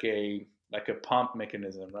acts like a pump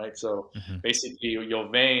mechanism, right? So basically, your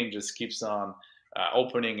vein just keeps on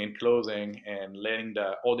opening and closing and letting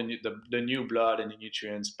all the new blood and the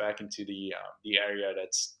nutrients back into the area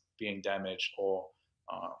that's being damaged or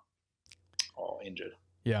injured.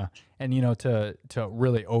 Yeah, and to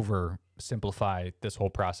really oversimplify this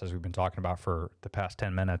whole process we've been talking about for the past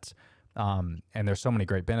 10 minutes, and there's so many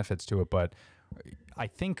great benefits to it, but I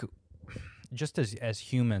think just as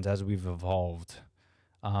humans, as we've evolved,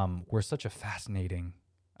 we're such a fascinating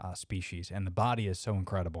species, and the body is so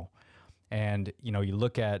incredible. And you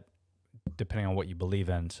look at, depending on what you believe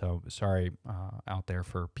in. So sorry out there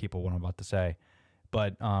for people what I'm about to say,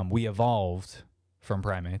 but we evolved from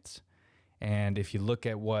primates. And if you look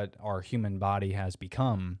at what our human body has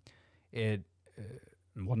become, well,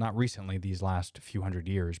 not recently, these last few hundred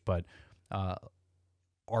years, but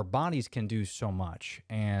our bodies can do so much.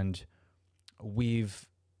 And we've,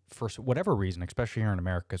 for whatever reason, especially here in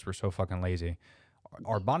America, because we're so fucking lazy,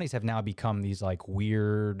 our bodies have now become these like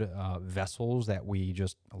weird vessels that we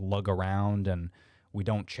just lug around, and we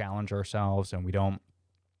don't challenge ourselves, and we don't,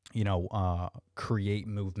 create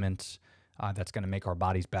movements that's going to make our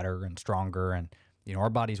bodies better and stronger. And, our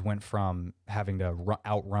bodies went from having to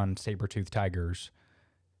outrun saber-toothed tigers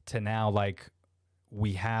to now, like,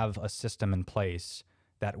 we have a system in place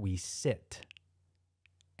that we sit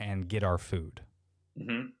and get our food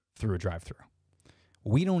through a drive-through.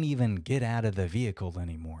 We don't even get out of the vehicle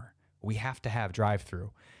anymore. We have to have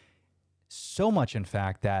drive-through. So much, in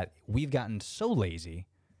fact, that we've gotten so lazy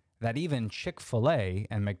that even Chick-fil-A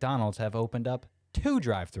and McDonald's have opened up 2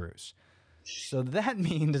 drive-throughs. So that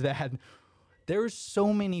means that there's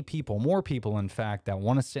so many people, more people, in fact, that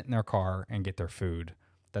want to sit in their car and get their food,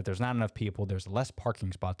 that there's not enough people. There's less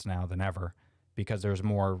parking spots now than ever because there's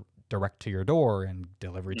more direct to your door and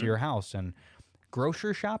delivery to your house. And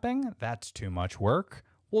grocery shopping, that's too much work.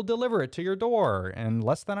 We'll deliver it to your door in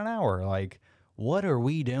less than an hour. Like, what are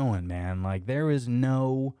we doing, man? Like, there is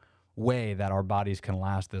no way that our bodies can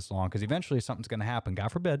last this long, because eventually something's going to happen.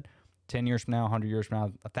 God forbid, 10 years from now, 100 years from now,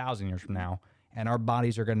 1,000 years from now, and our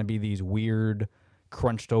bodies are going to be these weird,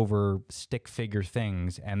 crunched over stick figure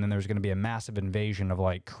things, and then there's going to be a massive invasion of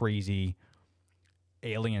like crazy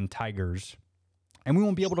alien tigers, and we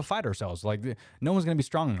won't be able to fight ourselves. Like, no one's going to be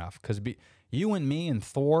strong enough, because you and me and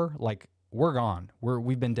Thor, like, we're gone.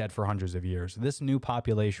 We've been dead for hundreds of years. This new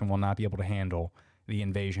population will not be able to handle the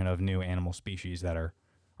invasion of new animal species that are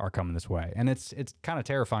coming this way. And it's kind of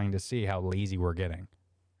terrifying to see how lazy we're getting.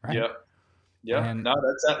 Right? Yeah. Yeah. And- No,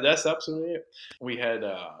 that's absolutely it. We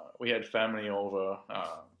had family over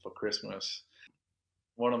for Christmas.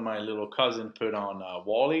 One of my little cousin put on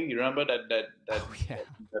Wall-E. You remember that yeah.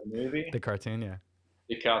 that movie? The cartoon, yeah.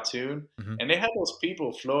 The cartoon, Mhm. and they had those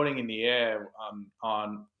people floating in the air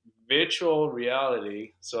on virtual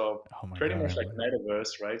reality, so Oh my pretty God, much I like remember.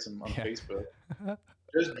 metaverse, right? On Yeah. Facebook,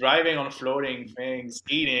 just driving on floating things,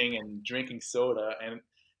 eating and drinking soda, and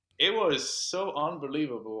it was so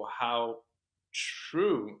unbelievable how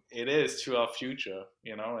true it is to our future,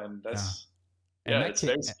 and that's And that it's ca-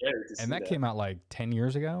 very scary to see And that came out like 10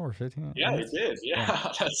 years ago or 15. Yeah, it did. Yeah,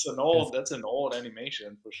 that's an old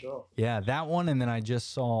animation for sure. Yeah, that one. And then I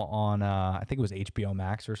just saw on, I think it was HBO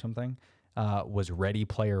Max or something, was Ready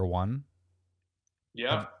Player One.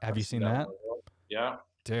 Yeah, Have you I've seen one that? as well. Yeah,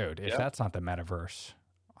 Dude, if yeah. that's not the metaverse,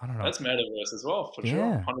 I don't know. That's metaverse as well, for sure.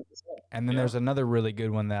 Yeah. 100%. And then Yeah. there's another really good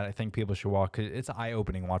one that I think people should watch, 'cause it's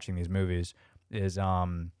eye-opening watching these movies, is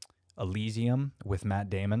Elysium with Matt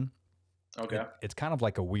Damon. Okay. It's kind of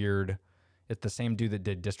like a weird, it's the same dude that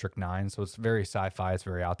did District 9, so it's very sci-fi, it's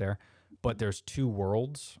very out there. But there's two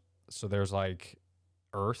worlds. So there's like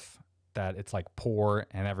Earth, that it's like poor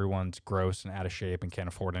and everyone's gross and out of shape and can't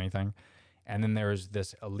afford anything. And then there's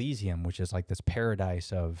this Elysium, which is like this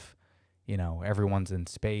paradise of, everyone's in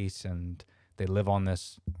space and they live on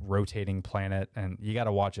this rotating planet. And you got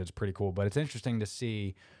to watch it. It's pretty cool. But it's interesting to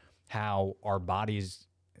see how our bodies,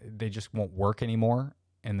 they just won't work anymore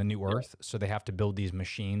in the new Earth. So they have to build these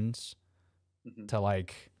machines Mhm. to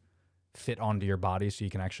like fit onto your body so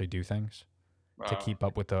you can actually do things to Wow. keep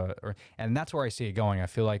up with and that's where I see it going. I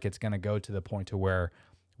feel like it's going to go to the point to where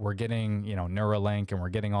we're getting, Neuralink, and we're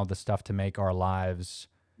getting all this stuff to make our lives,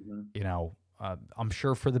 Mhm. I'm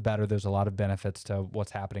sure for the better. There's a lot of benefits to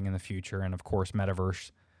what's happening in the future. And of course,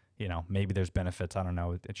 metaverse, maybe there's benefits. I don't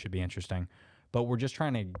know. It should be interesting, but we're just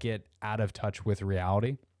trying to get out of touch with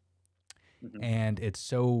reality. Mhm. And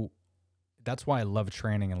that's why I love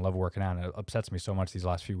training and love working out. And it upsets me so much these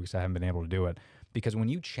last few weeks I haven't been able to do it, because when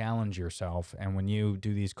you challenge yourself and when you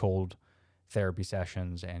do these cold therapy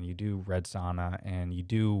sessions and you do red sauna and you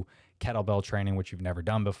do kettlebell training, which you've never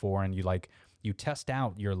done before, and you test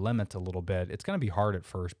out your limits a little bit, it's going to be hard at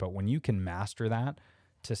first, but when you can master that,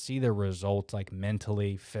 to see the results, like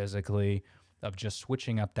mentally, physically, of just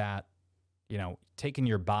switching up that, taking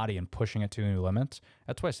your body and pushing it to new limits.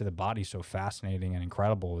 That's why I say the body's so fascinating and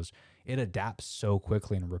incredible, is it adapts so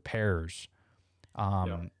quickly and repairs.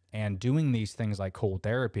 And doing these things like cold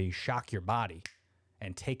therapy shock your body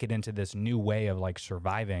and take it into this new way of like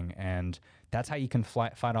surviving. And that's how you can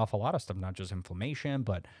fight off a lot of stuff, not just inflammation,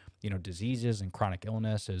 but, diseases and chronic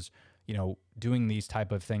illness, is, doing these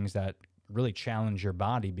type of things that really challenge your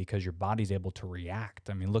body, because your body's able to react.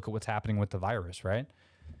 I mean, look at what's happening with the virus, right?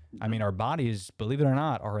 I mean, our bodies, believe it or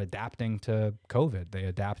not, are adapting to COVID. They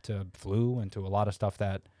adapt to flu and to a lot of stuff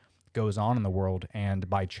that goes on in the world. And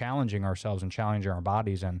by challenging ourselves and challenging our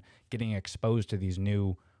bodies and getting exposed to these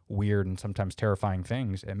new, weird, and sometimes terrifying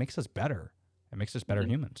things, it makes us better. It makes us better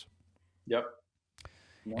humans. Yep.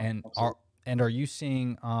 Yeah, And absolutely. are you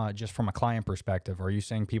seeing, just from a client perspective, are you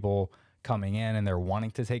seeing people coming in and they're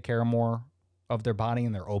wanting to take care more of their body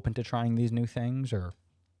and they're open to trying these new things? Or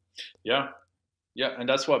Yeah. Yeah, and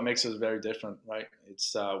that's what makes us very different, right?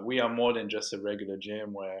 It's we are more than just a regular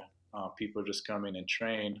gym where people just come in and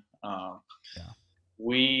train. Yeah.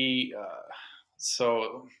 We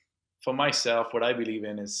so for myself, what I believe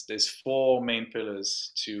in is there's four main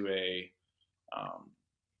pillars to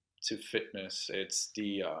fitness. It's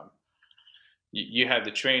the you have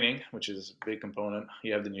the training, which is a big component.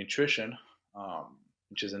 You have the nutrition,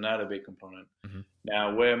 which is another big component. Mhm.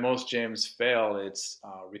 Now, where most gyms fail, it's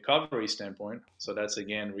recovery standpoint. So that's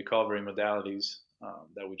again recovery modalities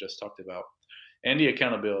that we just talked about, and the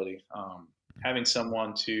accountability, having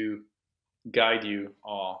someone to guide you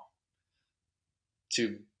or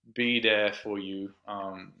to be there for you.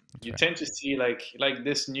 You right. tend to see like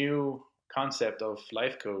this new concept of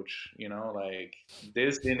life coach. Like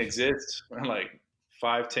this didn't exist like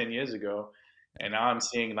 5-10 years ago, and now I'm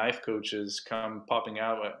seeing life coaches come popping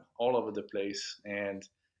out all over the place. And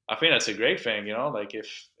I think that's a great thing, you know, like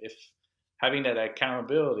if having that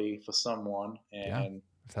accountability for someone Yeah, and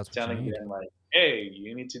if that's what you telling need. them like, hey,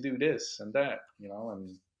 you need to do this and that, you know,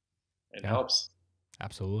 and it Yeah, helps.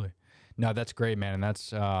 absolutely. No, that's great, man. And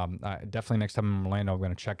that's definitely next time I'm in Orlando, I'm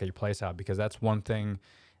going to check your place out, because that's one thing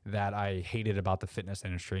that I hated about the fitness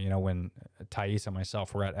industry. You know, when Thais and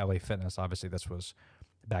myself were at LA Fitness, obviously this was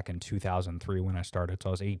back in 2003 when I started. So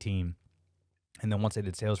I was 18. And then once I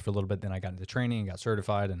did sales for a little bit, then I got into training and got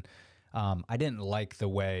certified. And I didn't like the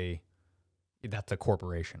way, that's a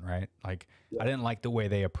corporation, right? Like, I didn't like the way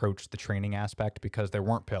they approached the training aspect, because there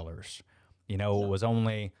weren't pillars. You know, it was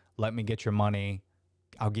only, let me get your money.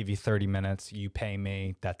 I'll give you 30 minutes. You pay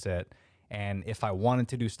me. That's it. And if I wanted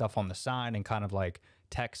to do stuff on the side and kind of like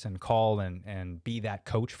text and call and be that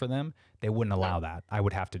coach for them, they wouldn't allow that. I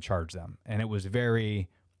would have to charge them. And it was very,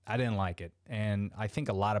 I didn't like it. And I think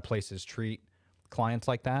a lot of places treat clients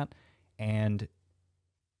like that. And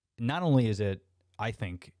not only is it, I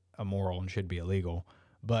think, immoral and should be illegal,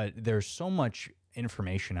 but there's so much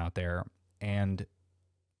information out there. And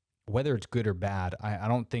whether it's good or bad, I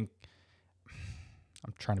don't think,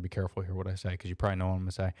 I'm trying to be careful here what I say, because you probably know what I'm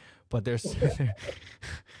gonna say. But there's,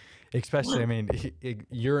 especially, I mean,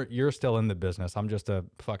 you're still in the business. I'm just a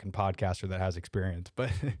fucking podcaster that has experience, but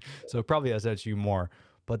so it probably has edged you more.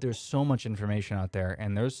 But there's so much information out there,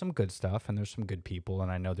 and there's some good stuff, and there's some good people,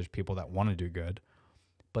 and I know there's people that want to do good,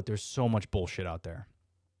 but there's so much bullshit out there,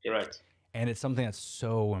 Correct. and it's something that's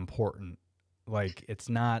so important. Like, it's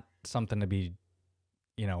not something to be,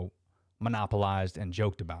 you know, monopolized and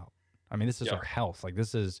joked about. I mean, this is our health. Like,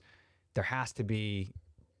 this is, there has to be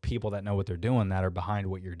people that know what they're doing that are behind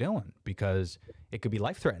what you're doing, because it could be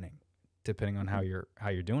life threatening depending on how you're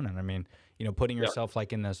doing it. I mean, you know, putting yourself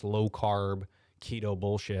like in this low carb keto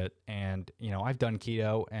bullshit, and you know, I've done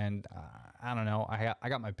keto, and I don't know, I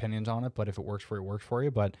got my opinions on it, but if it works for you, it works for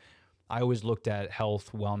you. But I always looked at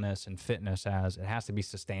health, wellness, and fitness as it has to be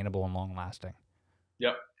sustainable and long lasting.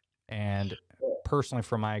 Yep. And personally,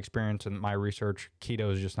 from my experience and my research,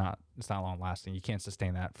 keto is just not, it's not long lasting. You can't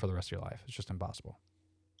sustain that for the rest of your life. It's just impossible.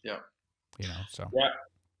 Yeah. You know, so. Yeah.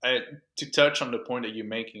 To touch on the point that you're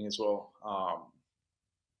making as well,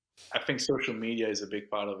 I think social media is a big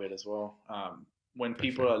part of it as well. When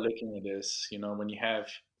people are looking at this, you know, when you have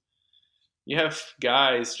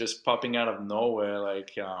guys just popping out of nowhere,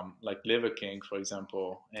 like Liver King, for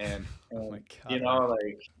example, and Oh my God, you know,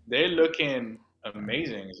 like they're looking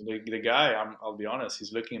amazing. The guy, I'll be honest,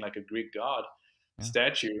 he's looking like a Greek god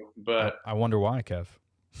statue. But I wonder why, Kev.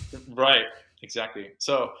 right, exactly.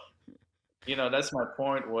 So, you know, that's my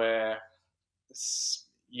point, where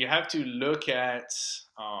you have to look at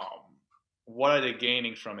what are they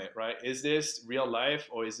gaining from it, right? Is this real life,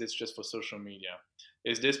 or is this just for social media?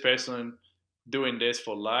 Is this person doing this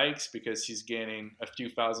for likes because he's gaining a few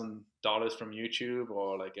 $1,000s from YouTube,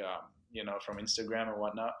 or like you know, from Instagram or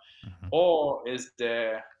whatnot, or is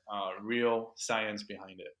there real science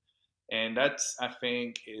behind it? And that's, I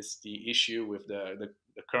think, is the issue with the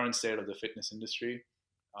current state of the fitness industry,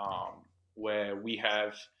 where we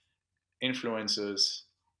have influencers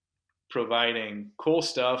providing cool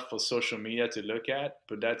stuff for social media to look at,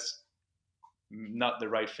 but that's not the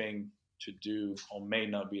right thing to do, or may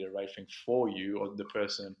not be the right thing for you or the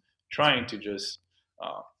person trying to just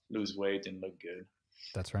lose weight and look good.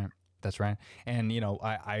 That's right. That's right. And, you know,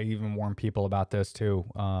 I even warn people about this too,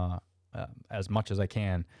 as much as I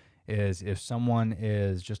can, is if someone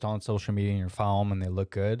is just on social media and you're following them and they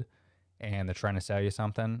look good and they're trying to sell you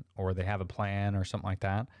something, or they have a plan or something like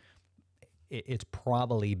that, it's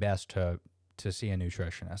probably best to see a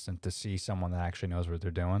nutritionist and to see someone that actually knows what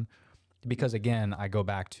they're doing. Because again, I go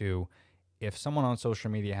back to, if someone on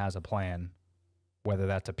social media has a plan, whether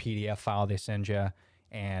that's a PDF file they send you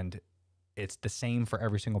and it's the same for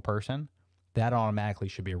every single person, that automatically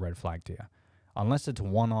should be a red flag to you. Unless it's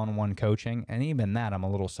one-on-one coaching, and even that I'm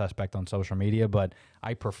a little suspect on social media, but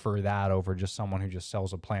I prefer that over just someone who just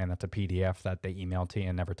sells a plan that's a PDF that they email to you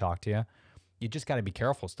and never talk to you. You just got to be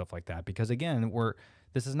careful stuff like that, because again,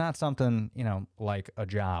 this is not something, you know, like a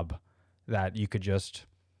job that you could just,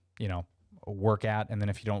 you know, work at, and then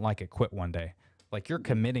if you don't like it, quit one day. Like, you're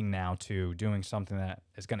committing now to doing something that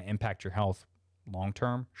is going to impact your health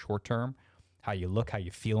long-term, short-term, how you look, how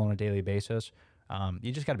you feel on a daily basis.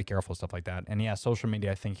 You just got to be careful, stuff like that. And yeah, social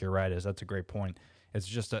media, I think you're right, that's a great point. It's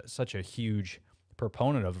just such a huge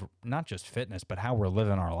proponent of not just fitness, but how we're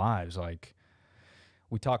living our lives. Like,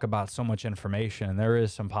 we talk about so much information, and there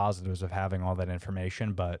is some positives of having all that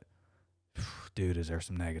information, but dude, is there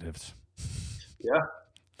some negatives?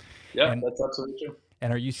 Yeah, And that's absolutely true.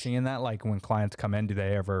 And are you seeing that, like, when clients come in, do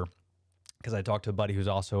they ever because I talked to a buddy who's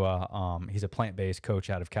also he's a plant-based coach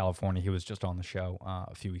out of California. He was just on the show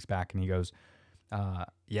a few weeks back, and he goes,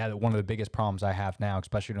 yeah, one of the biggest problems I have now,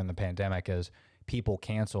 especially during the pandemic, is people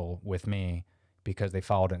cancel with me because they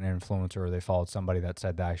followed an influencer or they followed somebody that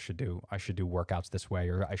said that I should do workouts this way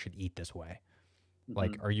or I should eat this way.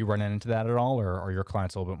 Like, are you running into that at all, or are your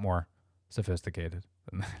clients a little bit more sophisticated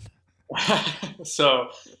than that? So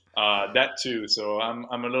that too. So I'm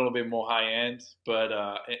a little bit more high end, but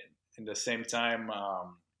in the same time,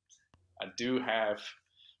 I do have.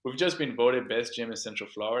 We've just been voted best gym in Central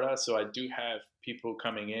Florida, so I do have people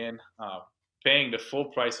coming in, paying the full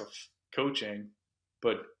price of coaching,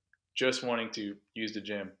 but just wanting to use the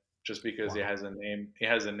gym just because it Wow. has a name. It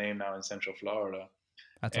has a name now in Central Florida,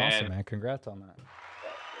 That's awesome, and man. Congrats on that.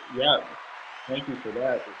 yeah, thank you for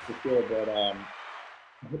that for sure.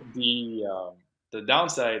 But the the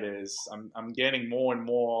downside is I'm getting more and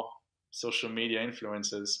more social media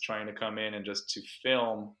influencers trying to come in and just to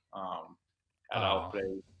film at our Oh.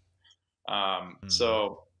 place. Mm.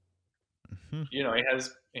 So Hmm.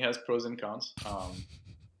 it has pros and cons.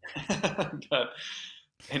 But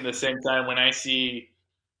in the same time, when I see,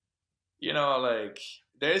 like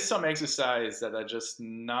there is some exercise that are just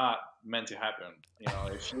not meant to happen.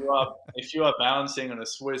 If you are balancing on a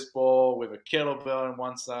Swiss ball with a kettlebell on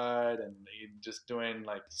one side and you're just doing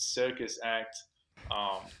like circus act,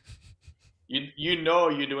 um, you're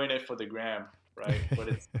doing it for the gram, right? But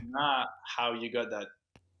it's not how you got that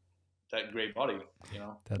great body.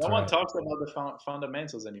 That's No one right. talks about the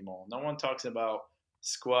fundamentals anymore. No one talks about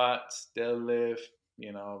squats, deadlift,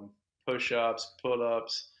 push-ups,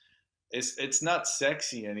 pull-ups. It's not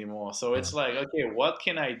sexy anymore. So Yeah. it's like, okay, what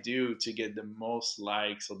can I do to get the most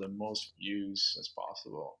likes or the most views as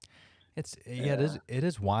possible? Yeah, Yeah. it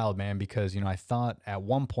is wild, man, because I thought at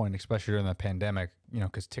one point, especially during the pandemic,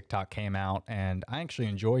 because TikTok came out and I actually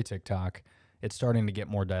enjoy TikTok. It's starting to get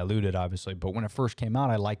more diluted, obviously, but when it first came out,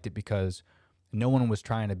 I liked it because no one was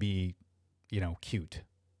trying to be, cute.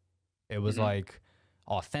 It was Hmm. like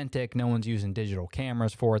authentic. No one's using digital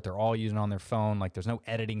cameras for it. They're all using it on their phone. Like there's no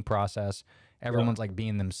editing process. Yeah. Everyone's like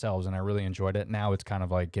being themselves, and I really enjoyed it. Now it's kind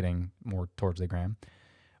of like getting more towards the gram.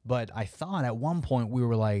 But I thought at one point we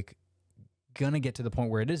were like gonna get to the point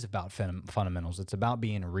where it is about fundamentals. It's about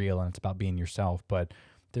being real and it's about being yourself. But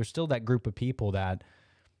there's still that group of people that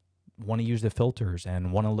want to use the filters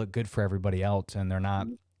and want to look good for everybody else, and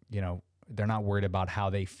Mhm. they're not worried about how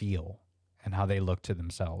they feel and how they look to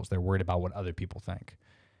themselves. They're worried about what other people think.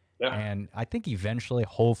 Yeah. And I think eventually,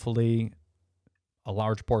 hopefully, a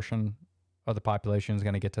large portion of the population is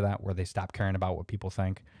going to get to that where they stop caring about what people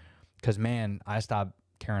think. Because, man, I stopped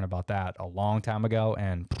caring about that a long time ago.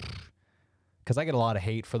 And because I get a lot of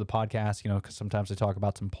hate for the podcast, because sometimes I talk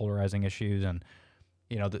about some polarizing issues. And,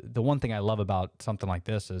 the one thing I love about something like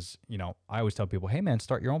this is, I always tell people, hey, man,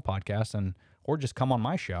 start your own podcast or just come on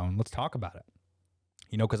my show and let's talk about it.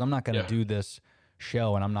 Because I'm not going to Yeah. do this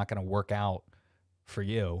show and I'm not going to work out for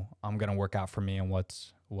you. I'm going to work out for me and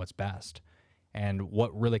what's best. And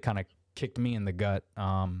what really kind of kicked me in the gut,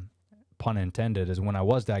 pun intended, is when I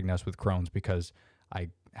was diagnosed with Crohn's because I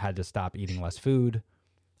had to stop eating less food.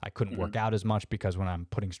 I couldn't Hmm. work out as much because when I'm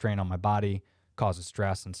putting strain on my body, it causes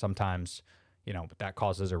stress, and sometimes, that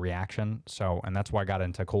causes a reaction. So, and that's why I got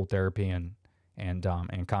into cold therapy and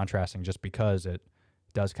contrasting, just because it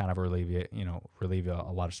does kind of relieve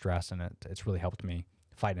a lot of stress, and it's really helped me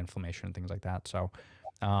fight inflammation and things like that. So,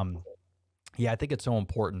 um, yeah, I think it's so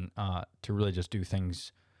important to really just do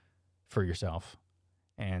things for yourself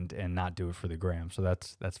and not do it for the gram. So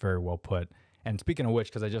that's very well put. And speaking of which,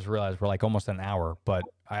 because I just realized we're like almost an hour, but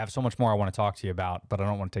I have so much more I want to talk to you about, but I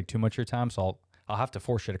don't want to take too much of your time, so I'll have to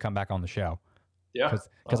force you to come back on the show Yeah.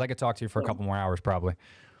 because I could talk to you for a couple more hours probably.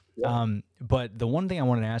 Yeah. But the one thing I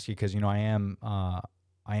wanted to ask you, because I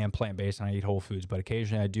am plant based and I eat whole foods, but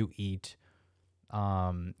occasionally I do eat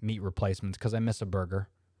meat replacements because I miss a burger.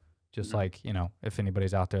 Just Mhm. like, if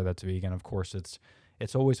anybody's out there that's vegan, of course it's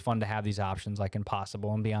always fun to have these options like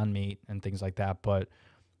Impossible and Beyond Meat and things like that. But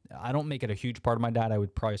I don't make it a huge part of my diet. I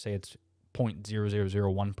would probably say it's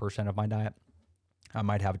 0.0001% of my diet. I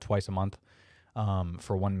might have it twice a month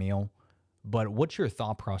for one meal. But what's your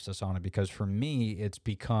thought process on it? Because for me, it's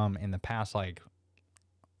become in the past, like,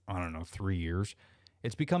 I don't know, 3 years,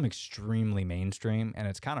 it's become extremely mainstream. And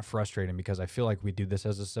it's kind of frustrating because I feel like we do this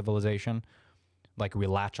as a civilization. Like we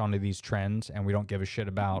latch onto these trends and we don't give a shit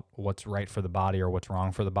about what's right for the body or what's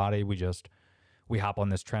wrong for the body. We hop on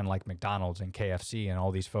this trend like McDonald's and KFC, and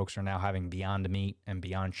all these folks are now having Beyond Meat and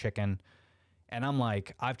Beyond Chicken. And I'm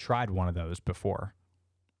like, I've tried one of those before.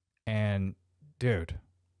 And dude,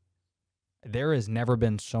 there has never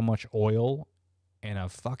been so much oil in a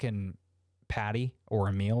fucking patty or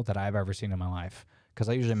a meal that I've ever seen in my life, because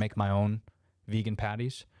I usually make my own vegan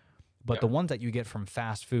patties. But the ones that you get from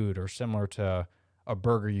fast food are similar to a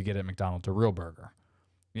burger you get at McDonald's, a real burger.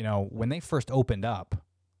 You know, when they first opened up,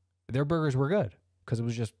 their burgers were good because it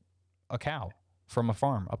was just a cow from a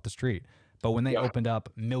farm up the street. But when they opened up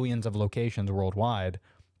millions of locations worldwide,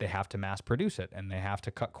 they have to mass produce it, and they have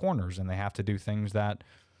to cut corners, and they have to do things that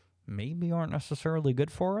maybe aren't necessarily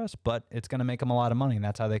good for us, but it's going to make them a lot of money, and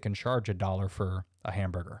that's how they can charge $1 for a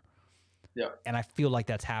hamburger. Yeah. And I feel like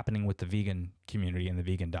that's happening with the vegan community and the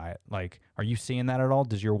vegan diet. Like, are you seeing that at all?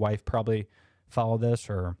 Does your wife probably follow this,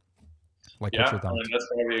 or like, what's your I thoughts? mean, that's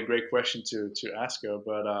probably a great question to ask her.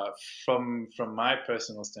 But from my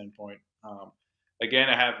personal standpoint, again,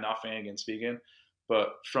 I have nothing against vegan,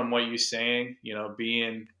 but from what you're saying, you know,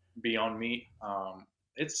 being Beyond Meat,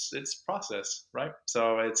 it's processed, right?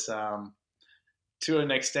 So it's to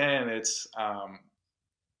an extent, it's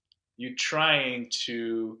you're trying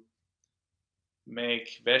to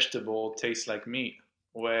make vegetable taste like meat,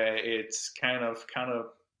 where it's kind of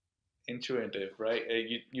intuitive, right?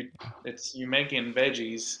 You're making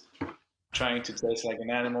veggies trying to taste like an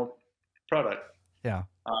animal product. Yeah.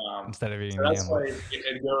 Instead of eating So the that's animal. why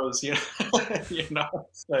it goes, you know, you know,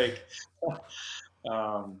 it's like,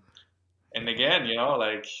 and again, you know,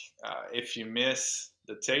 like if you miss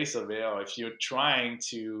the taste of it, or if you're trying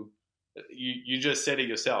to, you just said it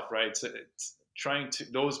yourself, right? It's trying to,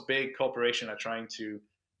 those big corporations are trying to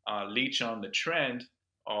leech on the trend,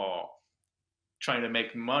 or trying to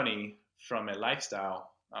make money from a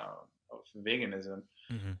lifestyle of veganism.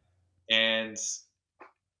 Mhm. And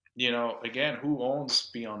you know, again, who owns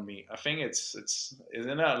Beyond Meat? I think it's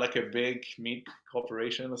isn't that like a big meat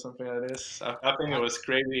corporation or something like this? I think it was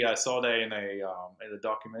crazy. I saw that in a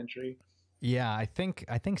documentary. Yeah, I think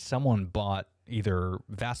someone bought either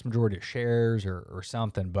vast majority of shares or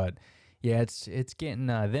something, but yeah, it's getting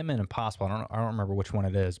them and Impossible. I don't remember which one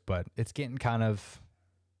it is, but it's getting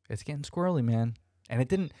squirrely, man. And it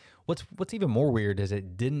didn't. What's even more weird is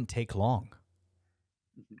it didn't take long.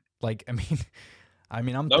 Like, I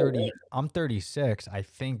mean, I'm No 30. way. I'm 36. I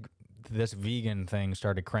think this vegan thing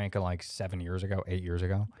started cranking like 8 years ago.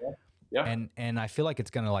 Yeah. And I feel like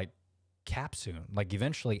it's gonna like cap soon. Like,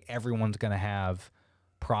 eventually everyone's gonna have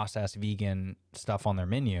processed vegan stuff on their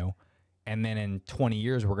menu, and then in 20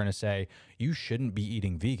 years we're gonna say you shouldn't be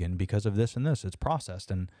eating vegan because of this and this. It's processed.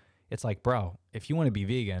 And it's like, bro, if you want to be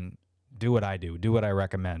vegan, do what I do. Do what I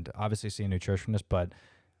recommend. Obviously, see a nutritionist, but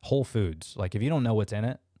whole foods. Like, if you don't know what's in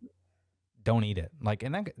it, don't eat it. Like,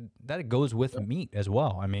 and that goes with meat as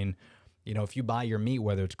well. I mean, you know, if you buy your meat,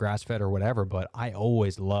 whether it's grass fed or whatever, but I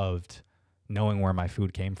always loved knowing where my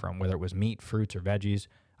food came from, whether it was meat, fruits, or veggies.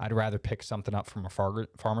 I'd rather pick something up from a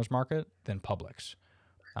farmer's market than Publix.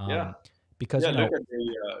 Yeah. Because, Yeah. you know,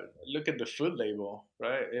 Look at the food label,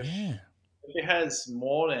 right? yeah. If it has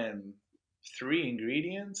more than 3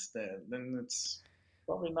 ingredients, then it's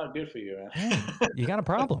probably not good for you. Man. Yeah, you got a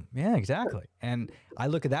problem. Yeah, exactly. And I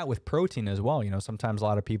look at that with protein as well. You know, sometimes a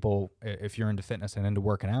lot of people, if you're into fitness and into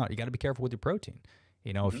working out, you got to be careful with your protein.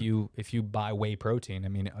 You know, if you buy whey protein, I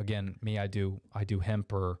mean, again, me, I do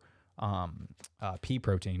hemp or pea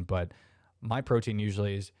protein, but my protein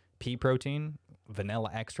usually is pea protein, vanilla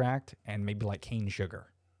extract, and maybe like cane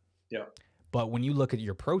sugar. Yeah. But when you look at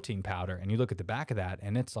your protein powder and you look at the back of that,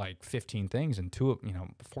 and it's like 15 things, and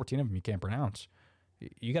 14 of them you can't pronounce,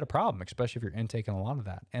 you got a problem, especially if you're intaking a lot of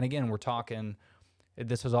that. And again, we're talking,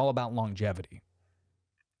 this is all about longevity,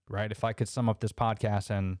 right? If I could sum up this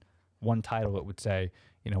podcast in one title, it would say,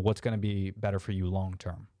 you know, what's going to be better for you long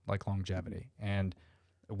term, like longevity. And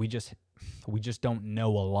we just don't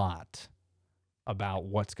know a lot about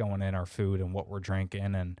what's going in our food and what we're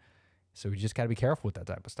drinking. And so we just got to be careful with that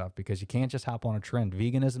type of stuff, because you can't just hop on a trend.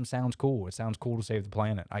 Veganism sounds cool. It sounds cool to save the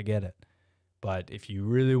planet. I get it. But if you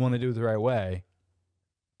really want to do it the right way,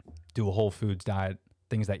 do a whole foods diet,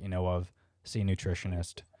 things that you know of, see a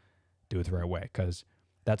nutritionist, do it the right way. Because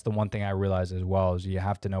that's the one thing I realize as well, is you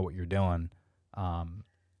have to know what you're doing.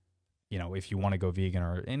 You know, if you want to go vegan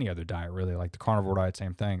or any other diet, really, like the carnivore diet,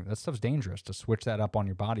 same thing. That stuff's dangerous to switch that up on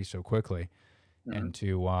your body so quickly, and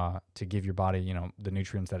to give your body, you know, the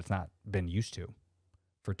nutrients that it's not been used to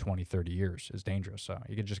for 20, 30 years is dangerous. So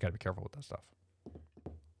you just got to be careful with that stuff.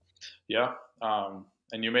 Yeah.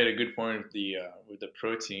 And you made a good point with the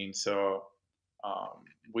protein. So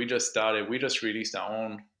we just released our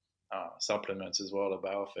own supplements as well, the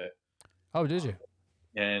BioFit. Oh, did you?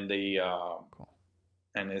 And Cool.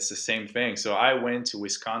 and it's the same thing. So I went to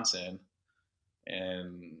Wisconsin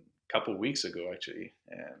and a couple of weeks ago, actually,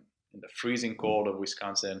 and in the freezing cold of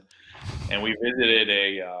Wisconsin, and we visited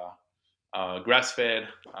a grass-fed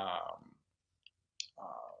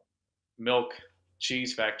milk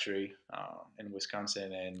cheese factory in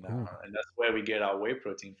Wisconsin, Ooh. and that's where we get our whey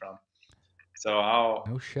protein from. So our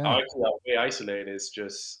No shit. actually our whey isolate is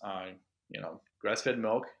just grass-fed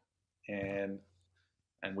milk, and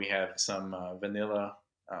we have some vanilla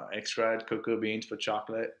extract, cocoa beans for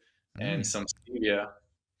chocolate, and some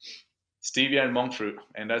stevia and monk fruit,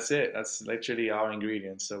 and that's it. That's literally our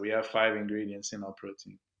ingredients. So we have 5 ingredients in our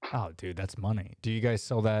protein. Oh, dude, that's money. Do you guys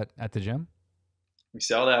sell that at the gym? We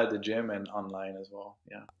sell that at the gym and online as well.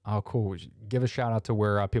 Yeah. Oh, cool. Give a shout out to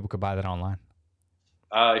where people could buy that online.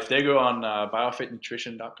 If they go on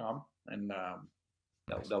biofitnutrition.com, and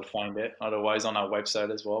they'll find it. Otherwise, on our website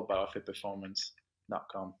as well,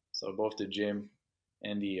 biofitperformance.com. So both the gym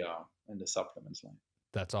and the supplements line.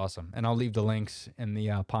 That's awesome. And I'll leave the links in the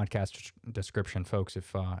podcast description, folks,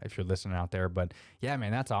 if you're listening out there. But yeah,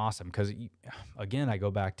 man, that's awesome. Because again, I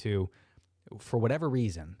go back to, for whatever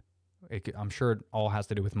reason, I'm sure it all has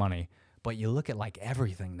to do with money, but you look at like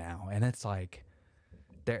everything now, and it's like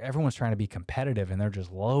everyone's trying to be competitive, and they're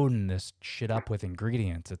just loading this shit up with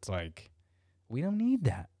ingredients. It's like, we don't need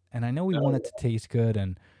that. And I know we want it to taste good,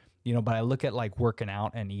 and but I look at like working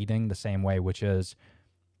out and eating the same way, which is,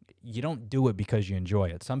 you don't do it because you enjoy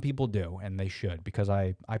it. Some people do, and they should, because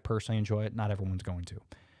I personally enjoy it. Not everyone's going to.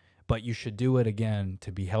 But you should do it, again,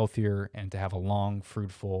 to be healthier and to have a long,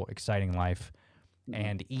 fruitful, exciting life. Mm-hmm.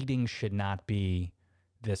 And eating should not be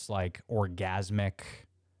this like orgasmic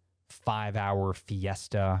 5-hour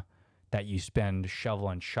fiesta that you spend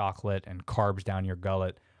shoveling chocolate and carbs down your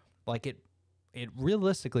gullet. Like it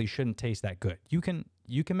realistically shouldn't taste that good. You can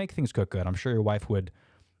make things cook good. I'm sure your wife would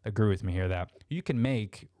agree with me here that you can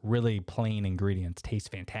make really plain ingredients taste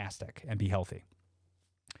fantastic and be healthy.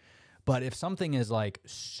 But if something is like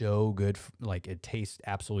so good, like it tastes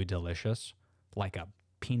absolutely delicious, like a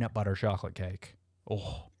peanut butter chocolate cake,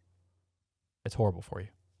 oh, it's horrible for you.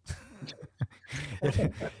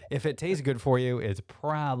 if it tastes good for you, it's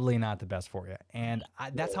probably not the best for you. And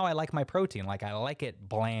that's how I like my protein. Like, I like it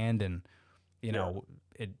bland, and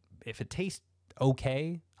if it tastes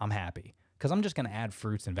okay, I'm happy. Because I'm just going to add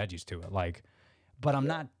fruits and veggies to it. Like, but I'm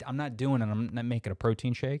not doing it. I'm not making a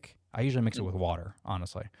protein shake. I usually mix it with water,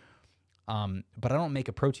 honestly. But I don't make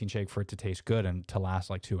a protein shake for it to taste good and to last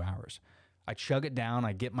like 2 hours. I chug it down.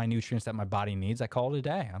 I get my nutrients that my body needs. I call it a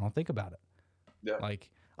day. I don't think about it. Yeah. Like,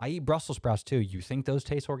 I eat Brussels sprouts too. You think those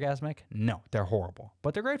taste orgasmic? No, they're horrible.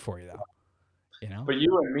 But they're great for you, though. But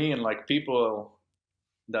you and me and like people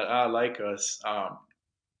that are like us,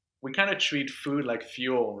 we kind of treat food like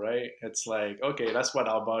fuel, right? It's like, okay, that's what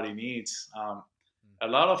our body needs. A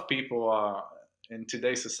lot of people in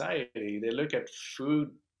today's society, they look at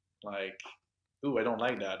food like, ooh, I don't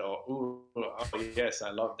like that, or ooh, oh yes,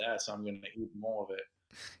 I love that, so I'm going to eat more of it.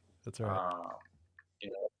 That's right. The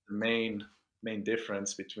main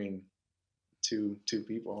difference between two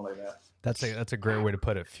people like that. That's a great way to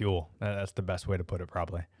put it. Fuel. That's the best way to put it,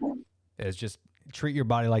 probably. Is just treat your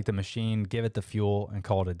body like the machine, give it the fuel, and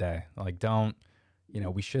call it a day. Like, don't,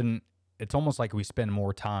 we shouldn't, it's almost like we spend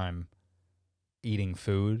more time eating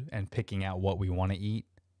food and picking out what we want to eat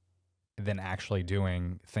than actually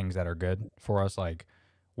doing things that are good for us, like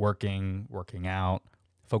working out,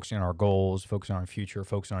 focusing on our goals, focusing on our future,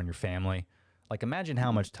 focusing on your family. Like, imagine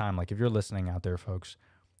how much time, like if you're listening out there, folks,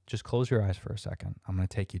 just close your eyes for a second. I'm going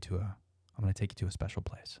to take you to a special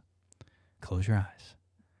place. Close your eyes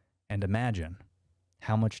and imagine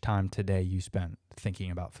how much time today you spent thinking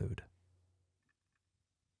about food.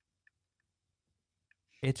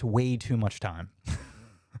 It's way too much time.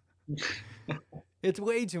 It's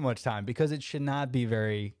way too much time, because it should not be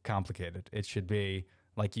very complicated. It should be,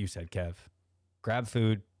 like you said, Kev, grab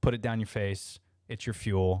food, put it down your face. It's your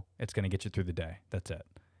fuel. It's going to get you through the day. That's it.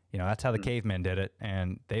 That's how the cavemen did it.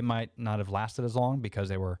 And they might not have lasted as long because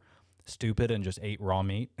they were stupid and just ate raw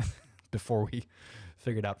meat before we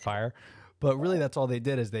figured out fire. But really, that's all they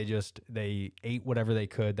did, is they ate whatever they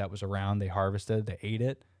could that was around. They harvested, they ate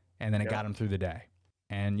it, and then it got them through the day.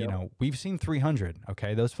 And, we've seen 300,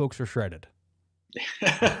 okay? Those folks are shredded.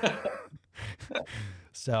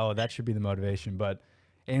 So that should be the motivation. But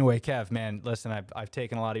anyway, Kev, man, listen, I've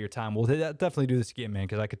taken a lot of your time. We'll definitely do this again, man,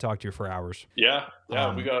 because I could talk to you for hours. Yeah,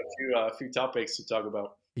 we got a few topics to talk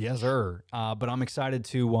about. Yes, sir. But I'm excited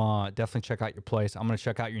to definitely check out your place. I'm going to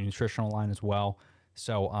check out your nutritional line as well.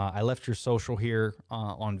 So I left your social here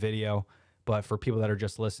on video, but for people that are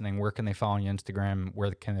just listening, where can they follow you on Instagram?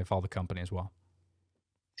 Where can they follow the company as well?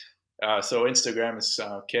 So Instagram is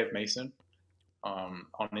Kev Masson. On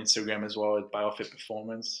Instagram as well at BIOFIT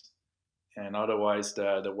Performance. And otherwise,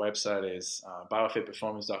 the website is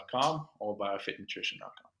biofitperformance.com or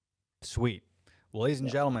biofitnutrition.com. Sweet. Well, ladies and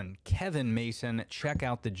gentlemen, Kevin Masson, check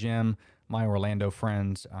out the gym, my Orlando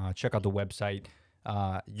friends. Check out the website.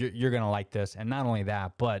 You're going to like this. And not only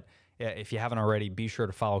that, but if you haven't already, be sure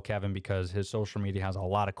to follow Kevin because his social media has a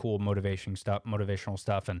lot of cool motivational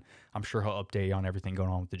stuff, and I'm sure he'll update you on everything going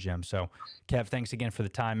on with the gym. So, Kev, thanks again for the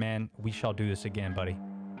time, man. We shall do this again, buddy.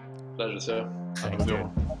 Pleasure, sir. Have Thanks, a good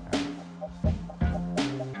dude. one. All right.